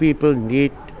listen, people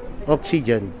need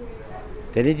oxygen.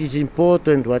 Then it is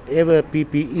important whatever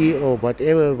PPE or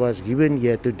whatever was given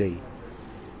here today.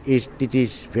 It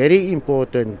is very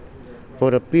important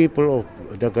for the people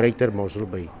of the Greater Mossel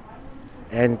Bay.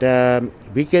 And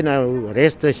we can now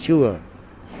rest assured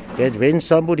that when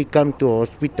somebody comes to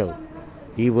hospital,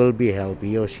 he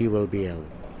or she will be helped.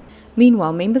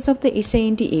 Meanwhile, members of the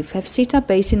SANDF have set up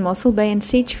base in Mossel Bay and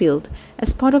Sedgefield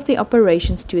as part of their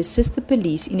operations to assist the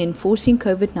police in enforcing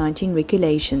COVID-19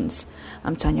 regulations.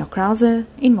 I'm Tanya Krause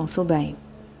in Mossel Bay.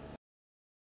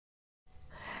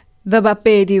 The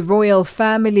Bapedi royal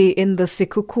family in the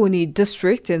Sekhukhune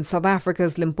district in South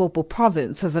Africa's Limpopo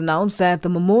province has announced that the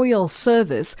memorial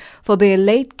service for their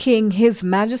late king, His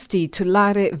Majesty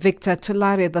Tulare Victor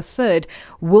Tulare III,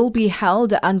 will be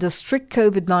held under strict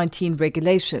COVID-19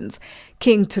 regulations.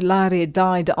 King Tulare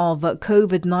died of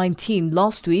COVID-19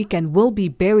 last week and will be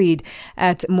buried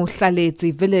at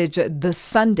Mohlalezi village this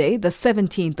Sunday, the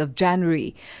 17th of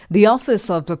January. The office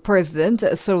of the President,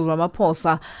 Cyril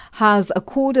Ramaphosa, has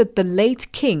accorded the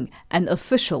late king an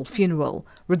official funeral.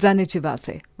 Rudzani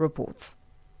Chivase reports.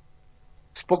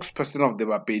 Spokesperson of the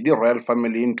Bapedi royal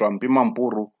family in Twampi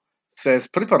Mampuru says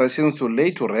preparations to lay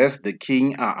to rest the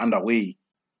king are underway.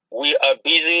 We are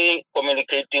busy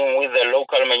communicating with the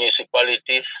local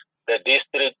municipalities, the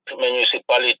district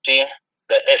municipality,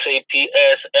 the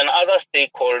SAPS and other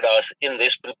stakeholders in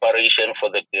this preparation for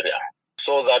the burial,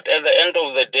 so that at the end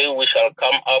of the day we shall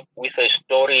come up with a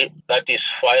story that is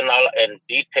final and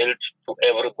detailed to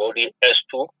everybody as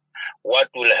to what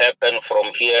will happen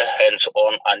from here hence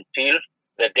on until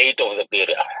the date of the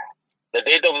burial. The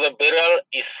date of the burial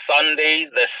is Sunday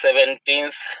the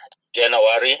 17th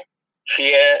January.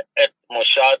 Here at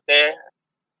Moshate,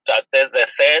 Tate the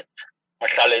 3rd,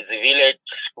 Mohlalezi village,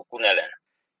 Sekhukhune.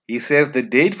 He says the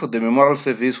date for the memorial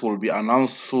service will be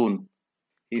announced soon.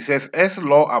 He says as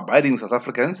law-abiding South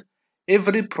Africans,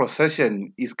 every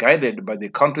procession is guided by the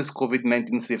country's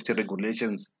COVID-19 safety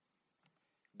regulations.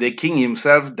 The king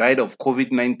himself died of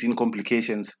COVID-19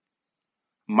 complications.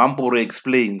 Mampuru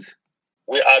explains.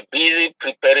 We are busy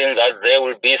preparing that there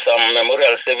will be some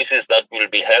memorial services that will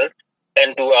be held.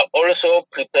 And we are also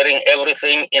preparing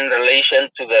everything in relation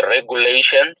to the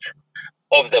regulations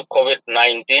of the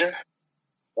COVID-19,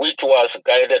 which was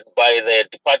guided by the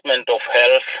Department of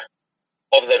Health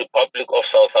of the Republic of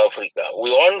South Africa.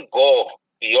 We won't go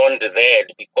beyond that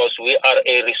because we are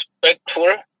a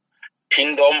respectful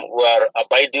kingdom. We are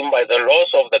abiding by the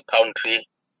laws of the country.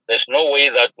 There's no way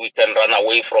that we can run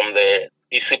away from the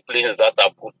disciplines that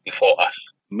are put before us.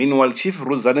 Meanwhile, Chief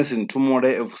Ruzane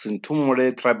Sintumore of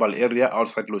Sintumore tribal area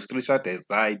outside Los Trishat has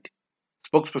died.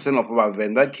 Spokesperson of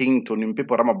Bavenda, King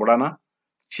Tonimpipo Ramabulana,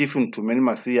 Chief Ntumeni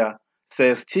Masia,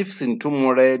 says Chief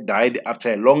Sintumore died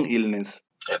after a long illness.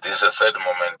 This is a sad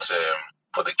moment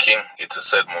for the king. It's a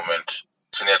sad moment.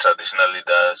 Senior traditional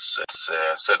leaders, it's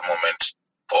a sad moment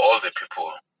for all the people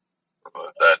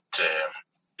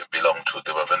that belong to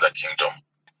the Bavenda kingdom.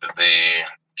 The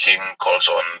king calls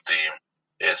on the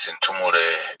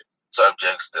Sintumure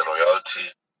subjects, the royalty,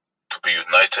 to be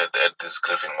united at this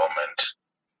grieving moment.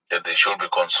 That they should be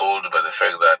consoled by the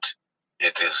fact that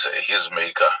it is his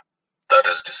maker that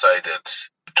has decided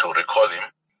to recall him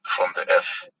from the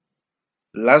earth.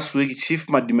 Last week, Chief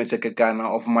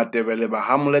Madimechekekana of Matebele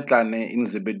Bahamuletlane in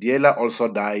Zebediela also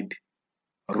died.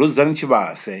 Ruzan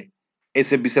Chibase,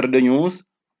 SABC Radio News,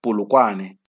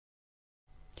 Polokwane.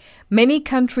 Many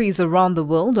countries around the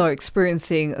world are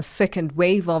experiencing a second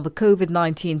wave of the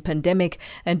COVID-19 pandemic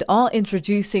and are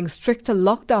introducing stricter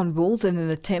lockdown rules in an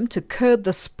attempt to curb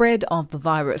the spread of the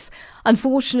virus.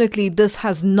 Unfortunately, this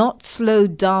has not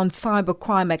slowed down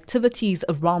cybercrime activities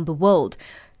around the world.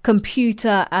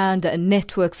 Computer and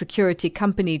network security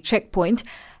company Check Point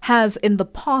has in the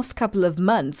past couple of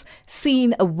months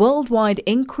seen a worldwide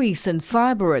increase in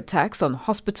cyber attacks on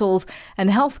hospitals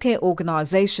and healthcare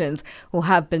organizations who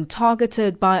have been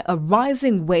targeted by a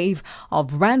rising wave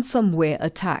of ransomware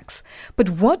attacks. But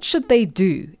what should they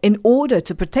do in order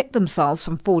to protect themselves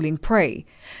from falling prey?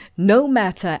 No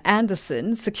Matter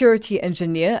Anderson, security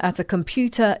engineer at a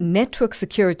computer network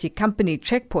security company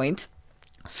Check Point,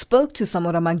 spoke to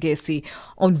Samora Mangesi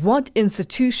on what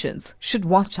institutions should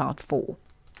watch out for.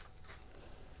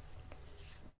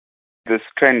 This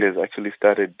trend has actually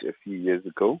started a few years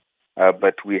ago,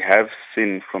 but we have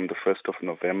seen from the 1st of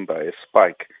November a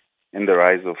spike in the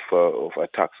rise of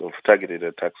attacks, of targeted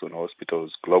attacks on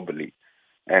hospitals globally.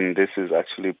 And this has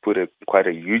actually put quite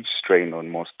a huge strain on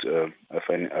most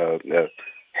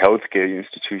healthcare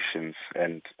institutions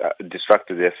and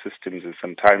disrupted their systems, and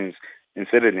sometimes, in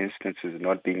certain instances,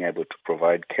 not being able to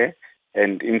provide care.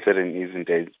 And in certain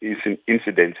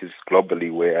incidences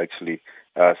globally where actually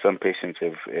some patients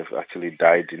have actually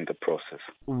died in the process.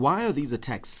 Why are these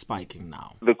attacks spiking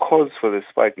now? The cause for the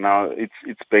spike now,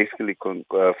 it's basically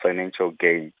financial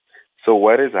gain. So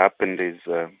what has happened is,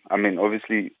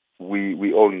 obviously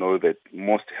we all know that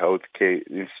most healthcare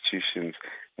institutions,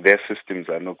 their systems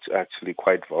are not actually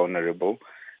quite vulnerable.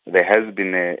 There has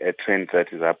been a trend that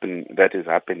has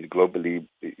happened globally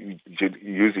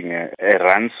using a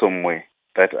ransomware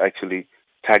that actually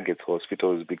targets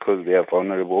hospitals because they are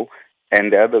vulnerable.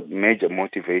 And the other major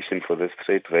motivation for this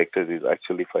threat vectors is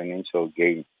actually financial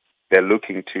gain. They're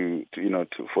looking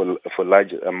for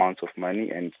large amounts of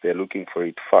money, and they're looking for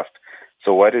it fast.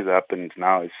 So what has happened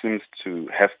now, it seems to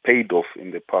have paid off in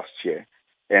the past year,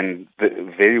 and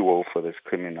very well for these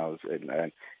criminals.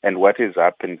 And what has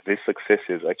happened, this success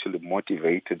has actually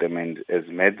motivated them and has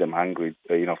made them hungry,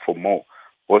 for more.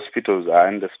 Hospitals are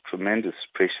under tremendous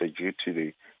pressure due to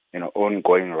the,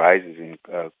 ongoing rises in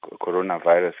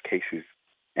coronavirus cases,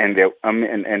 and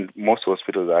most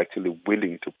hospitals are actually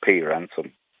willing to pay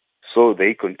ransom, so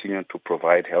they continue to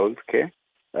provide health care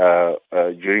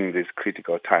during these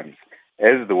critical times.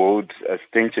 As the world's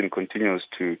attention continues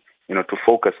to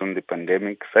focus on the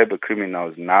pandemic, cyber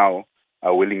criminals now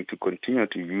are willing to continue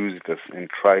to use this and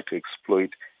try to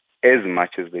exploit as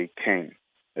much as they can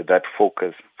that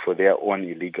focus for their own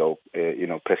illegal,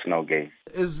 personal gain.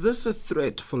 Is this a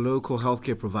threat for local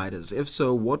healthcare providers? If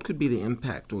so, what could be the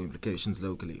impact or implications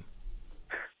locally?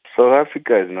 South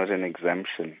Africa is not an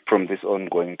exemption from this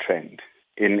ongoing trend.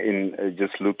 In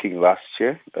just looking last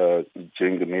year,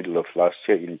 during the middle of last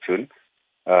year in June,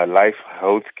 Life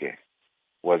Healthcare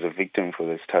was a victim for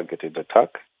this targeted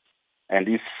attack, and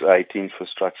its IT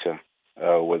infrastructure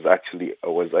was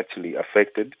actually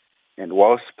affected. And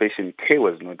whilst patient care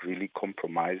was not really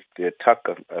compromised, the attack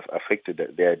affected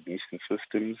their admission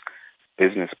systems,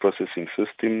 business processing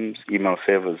systems, email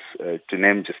servers, to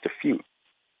name just a few.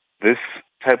 This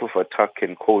type of attack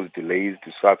can cause delays,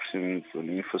 disruptions on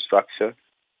infrastructure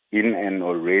in an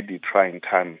already trying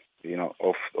time,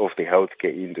 of the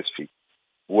healthcare industry.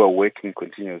 We are working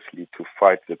continuously to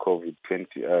fight the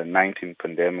COVID-19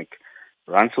 pandemic.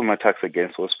 Ransom attacks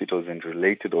against hospitals and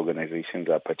related organizations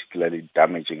are particularly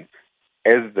damaging,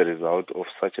 as the result of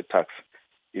such attacks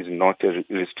is not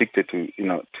restricted to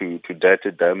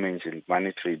data damage and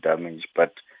monetary damage,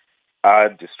 but are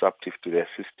disruptive to their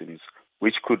systems,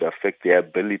 which could affect their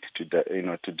ability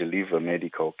to deliver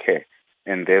medical care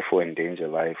and therefore endanger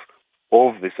life. All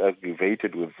of this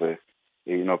aggravated with the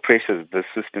pressures the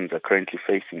systems are currently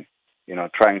facing,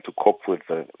 trying to cope with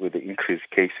the increased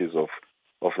cases of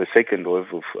the second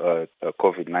wave of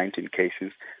COVID-19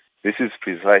 cases. This is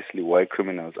precisely why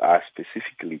criminals are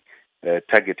specifically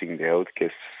targeting the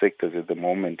healthcare sectors at the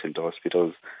moment, and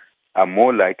hospitals are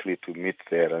more likely to meet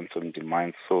their ransom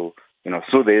demands. So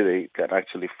they can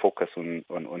actually focus on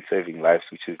saving lives,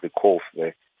 which is the core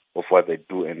of what they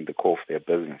do and the core of their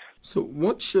business. So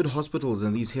what should hospitals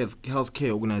and these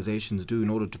healthcare organizations do in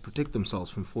order to protect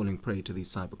themselves from falling prey to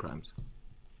these cybercrimes?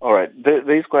 All right.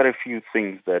 There's quite a few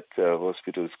things that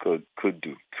hospitals could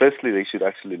do. Firstly, they should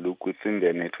actually look within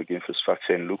their network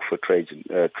infrastructure and look for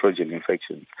Trojan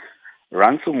infections.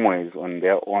 Ransomware on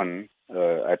their own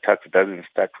attacks doesn't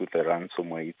start with the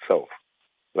ransomware itself.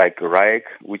 Like Ryuk,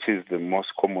 which is the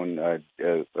most common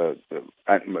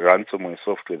ransomware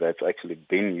software that's actually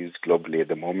being used globally at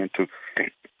the moment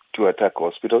to attack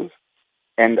hospitals.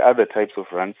 And other types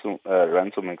of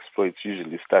ransom exploits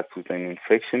usually start with an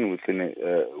infection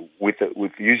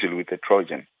usually with a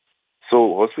Trojan.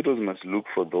 So hospitals must look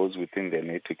for those within their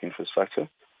network infrastructure.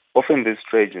 Often these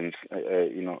Trojans,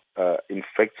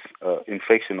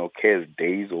 infection occurs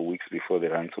days or weeks before the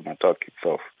ransom attack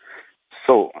itself.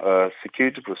 So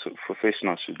security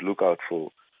professionals should look out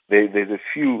for. There's a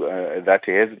few that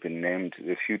has been named,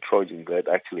 a few Trojans that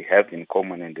actually have in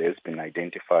common and has been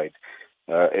identified.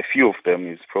 A few of them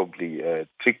is probably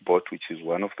TrickBot, which is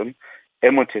one of them.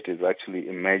 Emotet has actually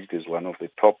emerged as one of the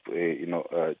top,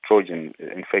 Trojan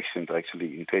infections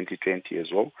actually in 2020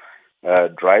 as well.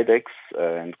 Drydex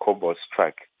and Cobalt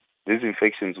Strike. These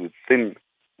infections within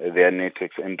their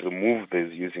networks and remove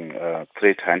these using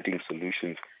threat hunting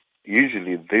solutions.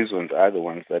 Usually these ones are the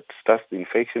ones that start the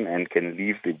infection and can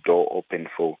leave the door open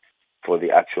for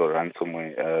the actual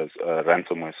ransomware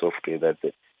software that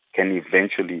can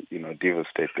eventually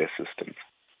devastate their systems.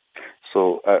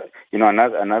 So,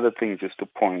 another thing just to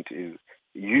point is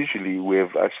usually we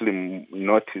have actually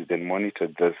noticed and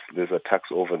monitored these attacks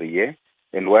over the year.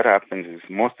 And what happens is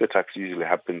most attacks usually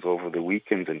happens over the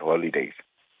weekends and holidays.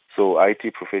 So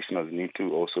IT professionals need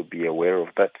to also be aware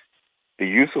of that. The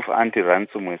use of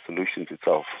anti-ransomware solutions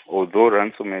itself, although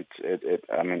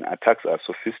attacks are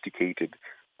sophisticated,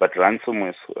 but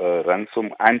anti-ransomware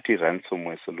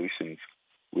solutions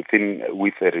with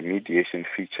a remediation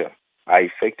feature are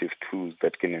effective tools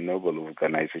that can enable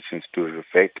organizations to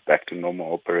revert back to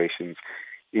normal operations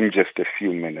in just a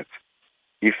few minutes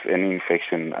if an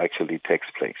infection actually takes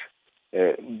place.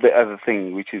 The other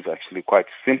thing, which is actually quite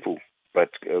simple but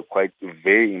quite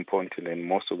very important, and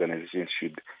most organizations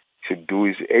should do,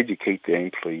 is educate their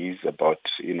employees about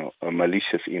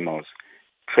malicious emails.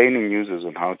 Training users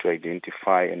on how to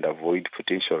identify and avoid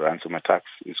potential ransom attacks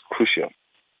is crucial.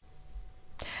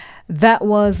 That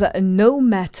was No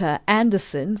Matter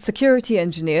Anderson, security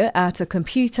engineer at a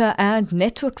computer and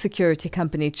network security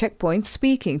company Checkpoint,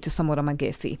 speaking to Samora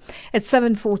Magesi. It's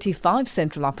 7:45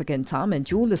 Central African time, and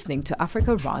you're listening to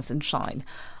Africa Rise and Shine.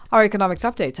 Our economics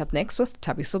update up next with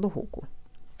Thabiso Lohoko.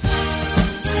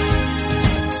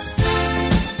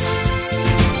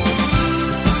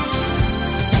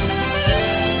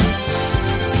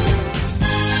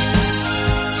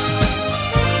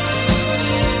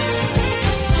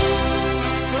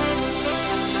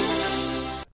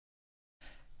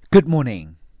 Good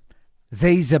morning.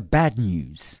 There is a bad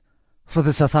news for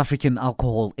the South African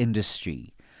alcohol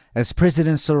industry, as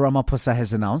President Cyril Ramaphosa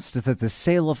has announced that the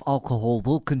sale of alcohol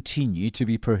will continue to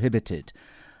be prohibited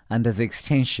under the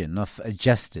extension of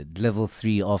adjusted level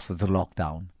 3 of the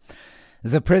lockdown.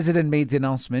 The president made the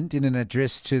announcement in an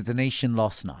address to the nation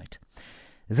last night.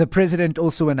 The president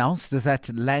also announced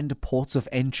that land ports of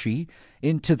entry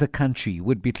into the country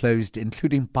would be closed,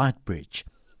 including Beitbridge.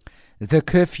 The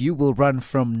curfew will run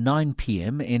from 9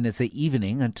 p.m. in the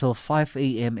evening until 5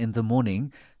 a.m. in the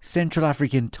morning, Central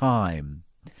African time.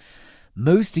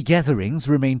 Most gatherings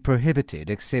remain prohibited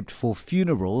except for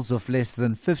funerals of less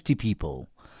than 50 people.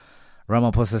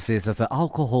 Ramaphosa says that the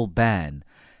alcohol ban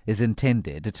is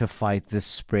intended to fight the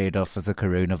spread of the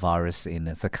coronavirus in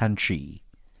the country.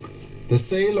 The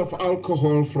sale of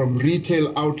alcohol from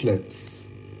retail outlets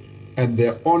and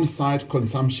their on-site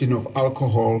consumption of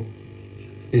alcohol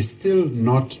is still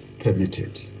not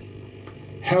permitted.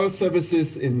 Health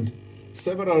services in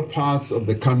several parts of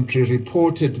the country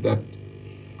reported that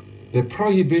the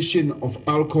prohibition of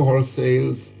alcohol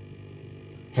sales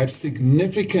had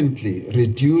significantly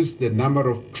reduced the number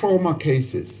of trauma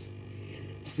cases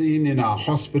seen in our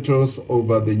hospitals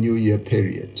over the New Year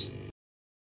period.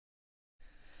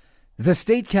 The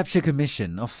State Capture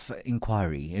Commission of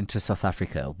Inquiry into South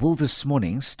Africa will this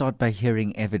morning start by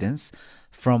hearing evidence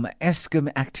from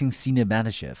Eskom Acting Senior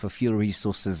Manager for Fuel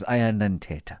Resources, Ayanda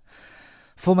Nteta.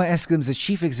 Former Eskom's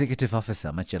Chief Executive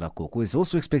Officer, Matjela Koko, is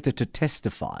also expected to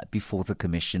testify before the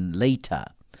Commission later.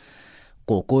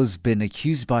 Koko's been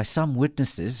accused by some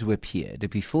witnesses who appeared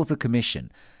before the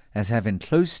Commission as having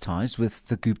close ties with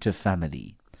the Gupta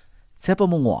family. Tsepo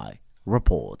Mongwai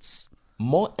reports.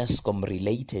 More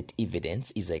Eskom-related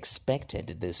evidence is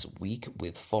expected this week,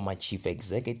 with former Chief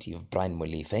Executive Brian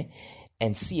Molefe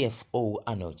and CFO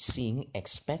Anoj Singh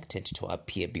expected to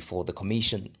appear before the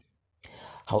Commission.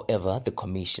 However, the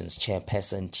Commission's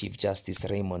chairperson, Chief Justice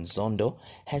Raymond Zondo,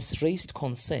 has raised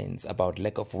concerns about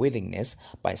lack of willingness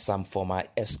by some former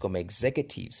Eskom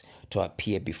executives to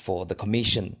appear before the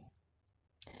Commission.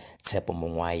 Tsepo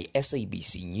Mongwai,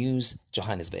 SABC News,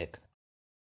 Johannesburg.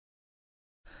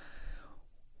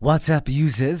 WhatsApp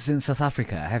users in South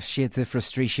Africa have shared their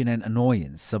frustration and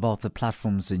annoyance about the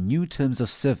platform's new terms of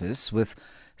service, with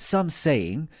some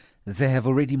saying they have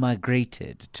already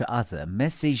migrated to other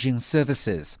messaging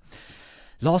services.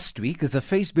 Last week, the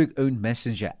Facebook-owned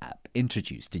Messenger app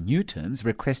introduced new terms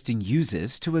requesting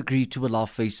users to agree to allow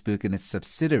Facebook and its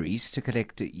subsidiaries to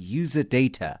collect user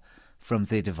data from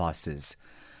their devices.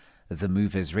 The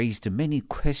move has raised many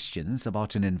questions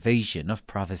about an invasion of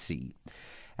privacy.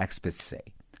 Experts say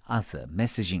other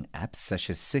messaging apps such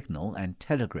as Signal and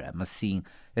Telegram are seeing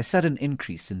a sudden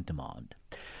increase in demand.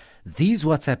 These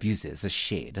WhatsApp users have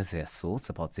shared their thoughts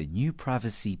about the new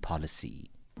privacy policy.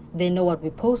 They know what we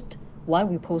post, why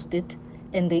we post it,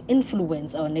 and they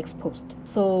influence our next post.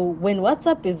 So when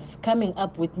WhatsApp is coming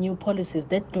up with new policies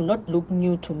that do not look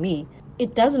new to me,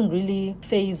 it doesn't really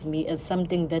faze me as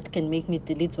something that can make me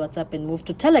delete WhatsApp and move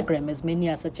to Telegram, as many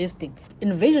are suggesting.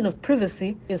 Invasion of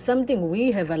privacy is something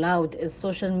we have allowed as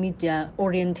social media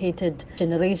orientated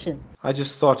generation. I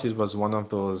just thought it was one of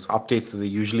those updates that they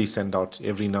usually send out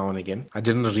every now and again. I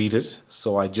didn't read it,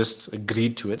 so I just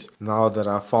agreed to it. Now that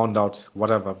I've found out what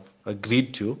I've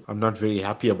agreed to, I'm not very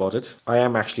happy about it. I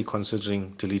am actually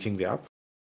considering deleting the app.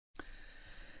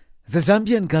 The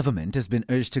Zambian government has been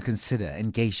urged to consider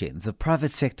engaging the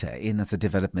private sector in the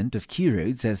development of key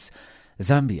roads as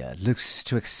Zambia looks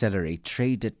to accelerate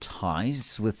trade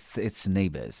ties with its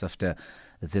neighbours after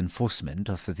the enforcement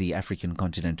of the African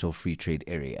Continental Free Trade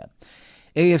Area.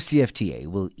 AfCFTA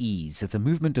will ease the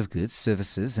movement of goods,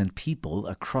 services and people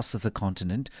across the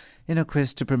continent in a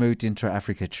quest to promote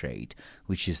intra-Africa trade,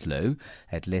 which is low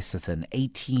at less than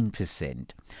 18%.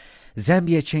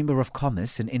 Zambia Chamber of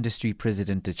Commerce and Industry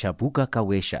President Chabuka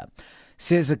Kawesha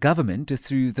says the government,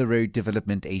 through the Road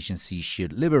Development Agency,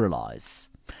 should liberalise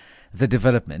the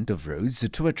development of roads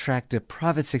to attract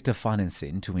private sector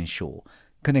financing to ensure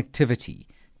connectivity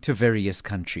to various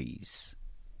countries.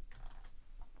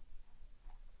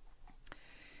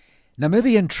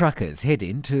 Namibian truckers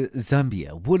heading to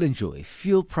Zambia will enjoy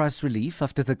fuel price relief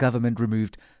after the government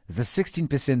removed the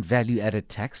 16% value-added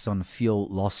tax on fuel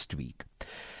last week.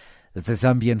 The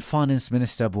Zambian Finance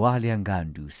Minister Boali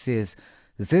Ngandu says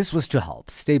this was to help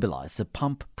stabilise the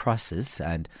pump prices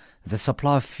and the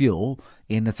supply of fuel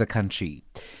in the country.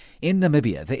 In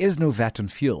Namibia, there is no VAT on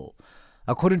fuel.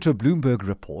 According to a Bloomberg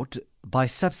report, by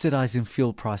subsidising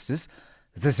fuel prices,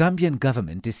 the Zambian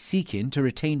government is seeking to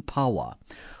retain power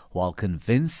while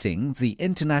convincing the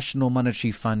International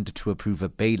Monetary Fund to approve a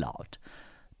bailout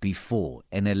before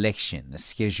an election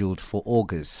scheduled for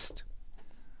August.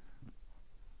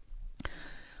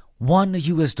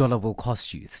 $1 will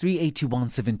cost you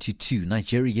 381.72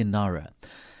 Nigerian naira,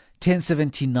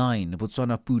 10.79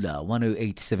 Botswana pula,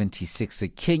 108.76 a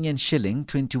Kenyan shilling,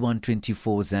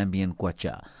 21.24 Zambian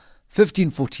kwacha,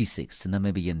 15.46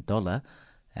 Namibian dollar,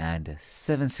 and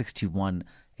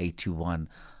 7.61.81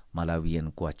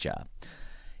 Malawian kwacha.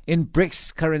 In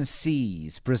BRICS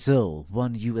currencies, Brazil,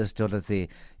 $1 there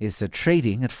is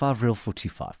trading at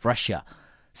 5.45. Russia,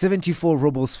 74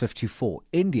 rubles 54.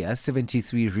 India,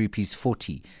 73 rupees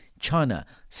 40. China,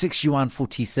 6 yuan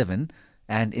 47.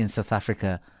 And in South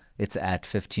Africa, it's at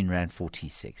 15 rand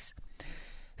 46.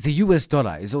 The US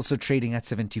dollar is also trading at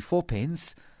 74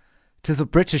 pence to the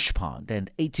British pound and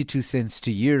 82 cents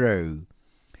to euro.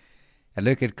 A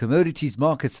look at commodities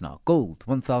markets now. Gold,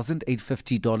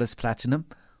 $1,850. Platinum,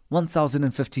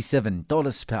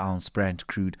 $1,057 per ounce. Brent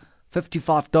crude,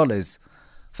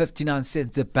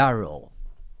 $55.59 a barrel.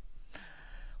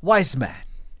 Wise man,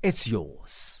 it's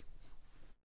yours.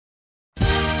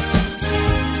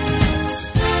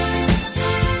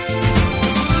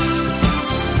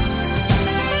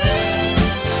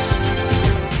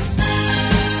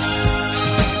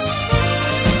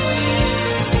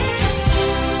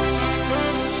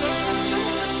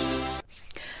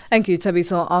 Thank you,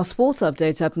 Tabiso. Our sports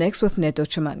update up next with Neto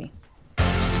Chumani.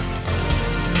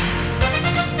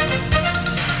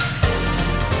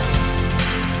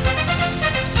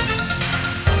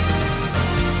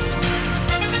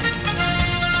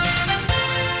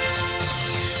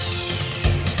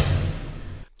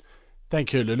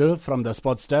 Thank you, Lulu. From the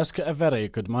sports desk, a very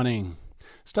good morning.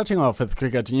 Starting off with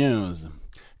cricket news.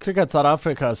 Cricket South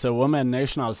Africa's women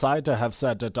national side have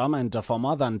sat dormant for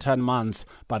more than 10 months,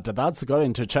 but that's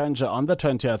going to change on the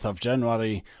 20th of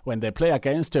January when they play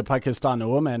against Pakistan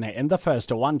women in the first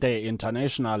one-day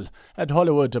international at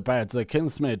Hollywood Bats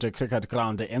Kingsmead Cricket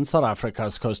Ground in South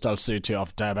Africa's coastal city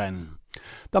of Durban.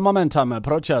 The Momentum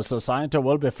Proteas side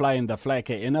will be flying the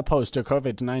flag in a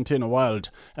post-COVID-19 world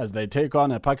as they take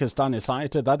on a Pakistani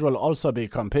side that will also be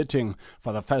competing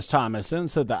for the first time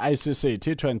since the ICC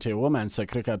T20 Women's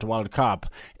Cricket World Cup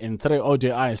in 3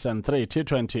 ODIs and 3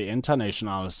 T20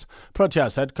 internationals.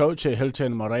 Proteas head coach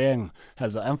Hilton Moraeng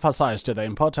has emphasized the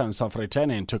importance of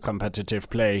returning to competitive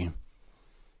play.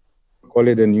 Call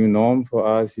it a new norm for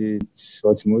us. It's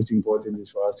what's most important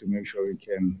is for us to make sure we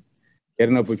can get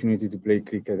an opportunity to play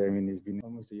cricket. I mean, it's been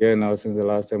almost a year now since the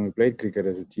last time we played cricket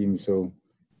as a team. So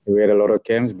we had a lot of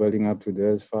camps building up to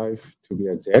this 5 to be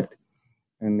exact.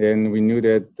 And then we knew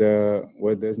that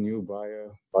with this new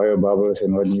bio bubbles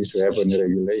and what needs to happen, the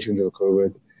regulations of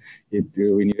COVID,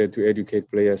 we needed to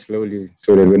educate players slowly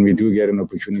so that when we do get an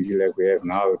opportunity like we have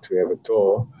now to have a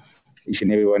tour, each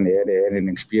and everyone had an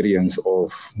experience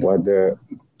of what the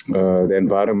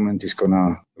environment is going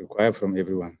to require from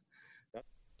everyone.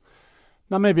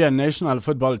 Namibian national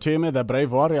football team, the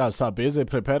Brave Warriors, are busy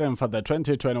preparing for the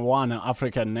 2021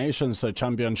 African Nations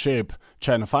Championship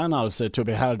CHAN finals to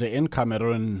be held in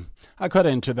Cameroon.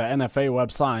 According to the NFA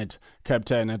website,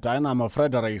 Captain Dynamo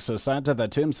Fredericks said the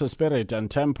team's spirit and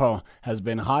tempo has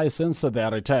been high since their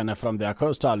return from their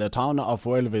coastal town of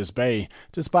Walvis Bay,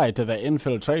 despite the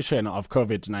infiltration of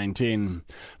COVID-19.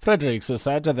 Fredericks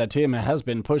said the team has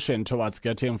been pushing towards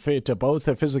getting fit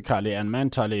both physically and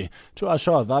mentally to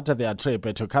assure that their trip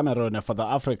to Cameroon for the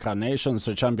African Nations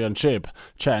Championship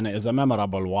CHAN is a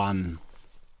memorable one.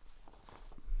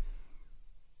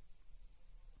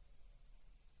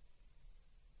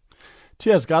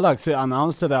 TS Galaxy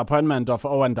announced the appointment of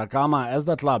Owen Da Gama as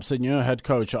the club's new head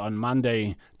coach on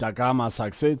Monday. Da Gama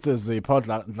succeeds Zipho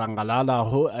Dlangalala,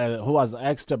 who was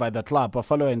axed by the club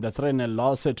following the 3-0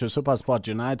 loss to SuperSport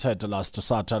United last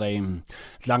Saturday.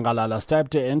 Dlangalala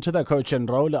stepped into the coaching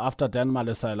role after Dan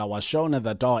Malisela was shown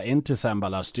the door in December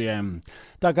last year.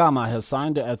 Da Gama has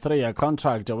signed a 3-year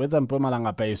contract with the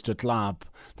Mpumalanga-based club.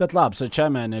 The club's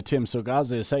chairman, Tim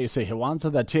Sugazi, says he wants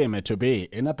the team to be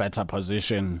in a better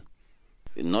position.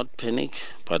 Not panic,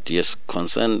 but yes,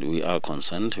 concerned. We are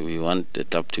concerned. We want the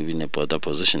club to be in a better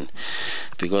position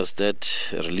because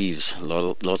that relieves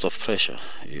lots of pressure,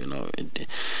 you know.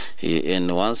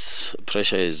 And once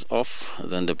pressure is off,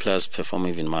 then the players perform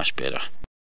even much better.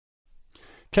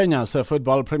 Kenya's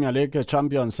Football Premier League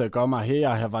champions Gor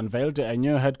Mahia have unveiled a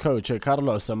new head coach,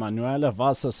 Carlos Manuel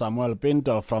Vaz Samuel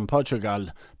Pinto from Portugal,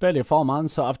 barely 4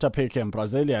 months after picking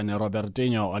Brazilian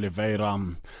Robertinho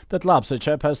Oliveira. The club's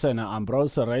chairperson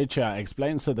Ambrose Reicha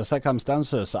explains the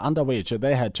circumstances under which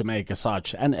they had to make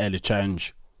such an early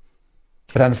change.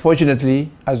 But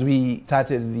unfortunately, as we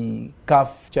started the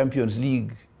CAF Champions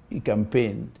League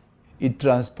campaign, it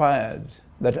transpired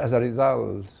that as a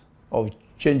result of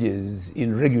changes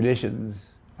in regulations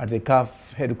at the CAF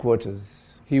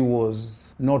headquarters, he was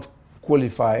not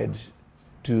qualified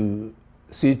to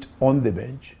sit on the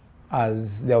bench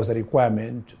as there was a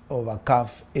requirement of a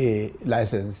CAF A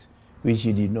license which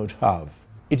he did not have.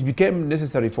 It became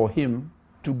necessary for him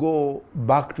to go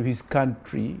back to his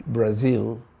country,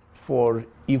 Brazil, for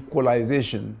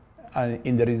equalization, and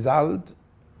in the result,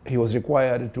 he was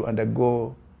required to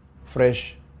undergo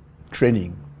fresh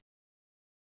training.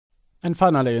 And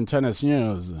finally, in tennis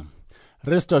news,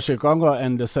 Risto Shikongo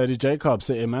and Sadie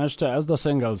Jacobs emerged as the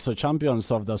singles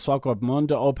champions of the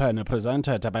Swakopmund Open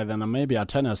presented by the Namibia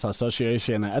Tennis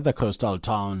Association at the coastal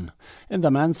town. In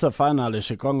the men's final,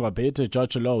 Shikongo beat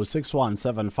George Lowe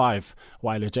 6-1, 7-5,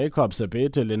 while Jacobs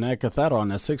beat Linek Theron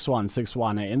 6-1,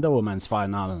 6-1 in the women's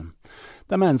final.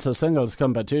 The men's singles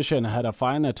competition had a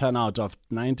fine turnout of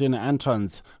 19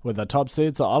 entrants, with the top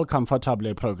seeds all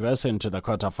comfortably progressing to the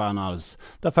quarterfinals.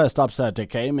 The first upset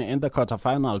came in the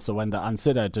quarterfinals when the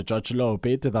unseeded George Lowe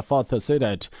beat the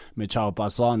fourth-seeded Michao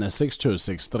Passon 6-2,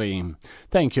 6-3.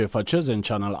 Thank you for choosing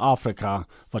Channel Africa.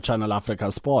 For Channel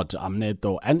Africa Sport, I'm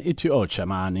Neto and Itio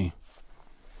Chemani.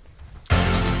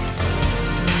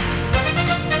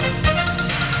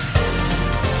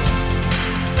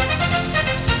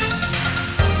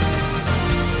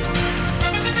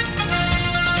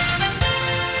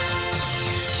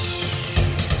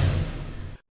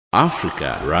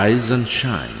 Africa, rise and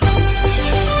shine.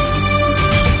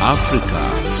 Africa,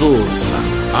 zorka.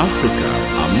 Africa,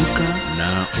 amka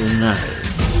na ung'are.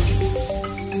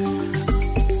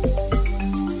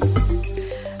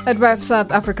 That wraps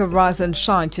up Africa Rise and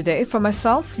Shine today. For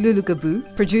myself, Lulu Gabu,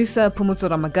 producer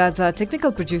Pumutura Magaza,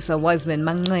 technical producer Wiseman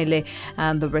Manglele,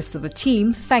 and the rest of the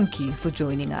team, thank you for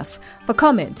joining us. For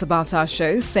comments about our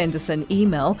show, send us an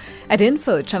email at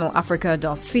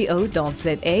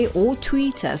info@channelafrica.co.za or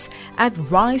tweet us at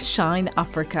Rise Shine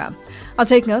Africa. Our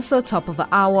taking us to the top of the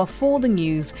hour for the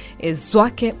news is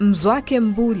Mzwake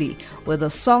Mbuli with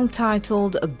a song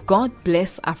titled God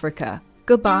Bless Africa.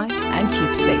 Goodbye and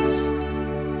keep safe.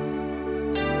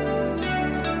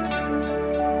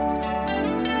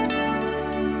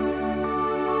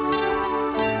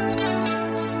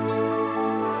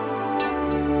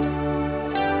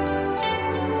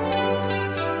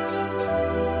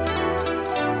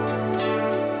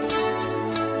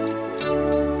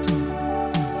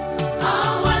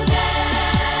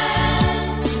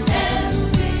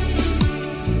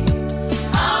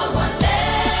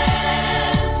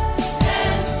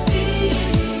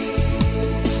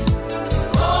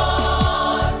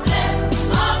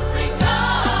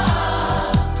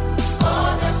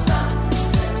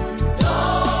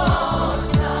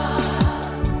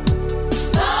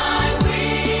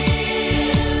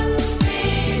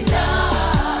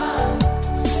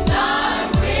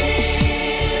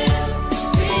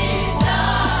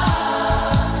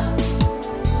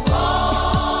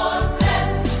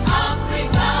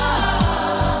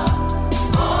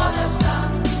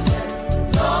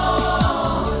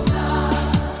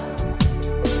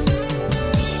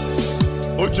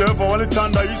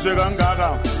 walithanda izwe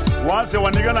kangaka waze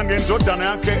wanikela ngendodana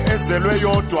yakhe ezelwe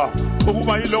yodwa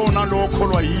ukuba yilowo nalowo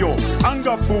kholwa yiyo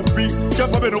angabhubhi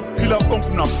kepha benokuphila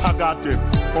okunaphakade.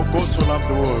 For God so loved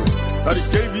the world that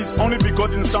he gave his only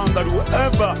begotten son, that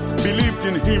whoever believed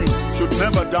in him should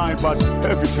never die but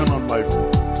have eternal life.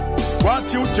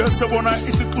 Wathi uJesu bona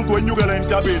isixuku wenyukela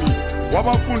entabeni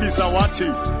wabafundisa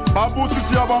wathi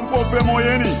babusisi abampofu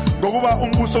emoyeni ngokuba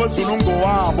umbuso wezulu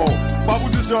ngowabo,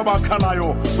 babusisi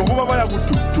abakhalayo ngokuba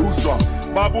bayakududuzwa,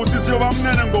 babusisi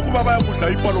abamnene ngokuba bayakudla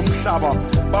ifa lomhlaba,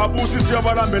 babusisi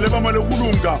abalambele bamele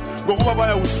kulunga ngokuba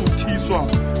bayawusuthiswa,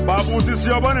 babusisi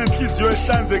abanenhliziyo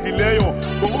ehlanzekileyo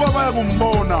ngokuba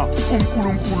bayakumbona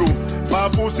uNkulunkulu,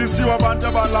 babusisi abantu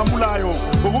abalamulayo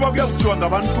ngokuba kuyakuthiwa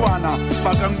ngabantwana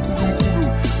bakaNkulunkulu,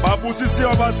 babusisi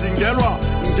abazingelwa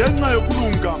ngenxa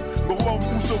yokulunga ngokuba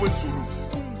umbuso wezulu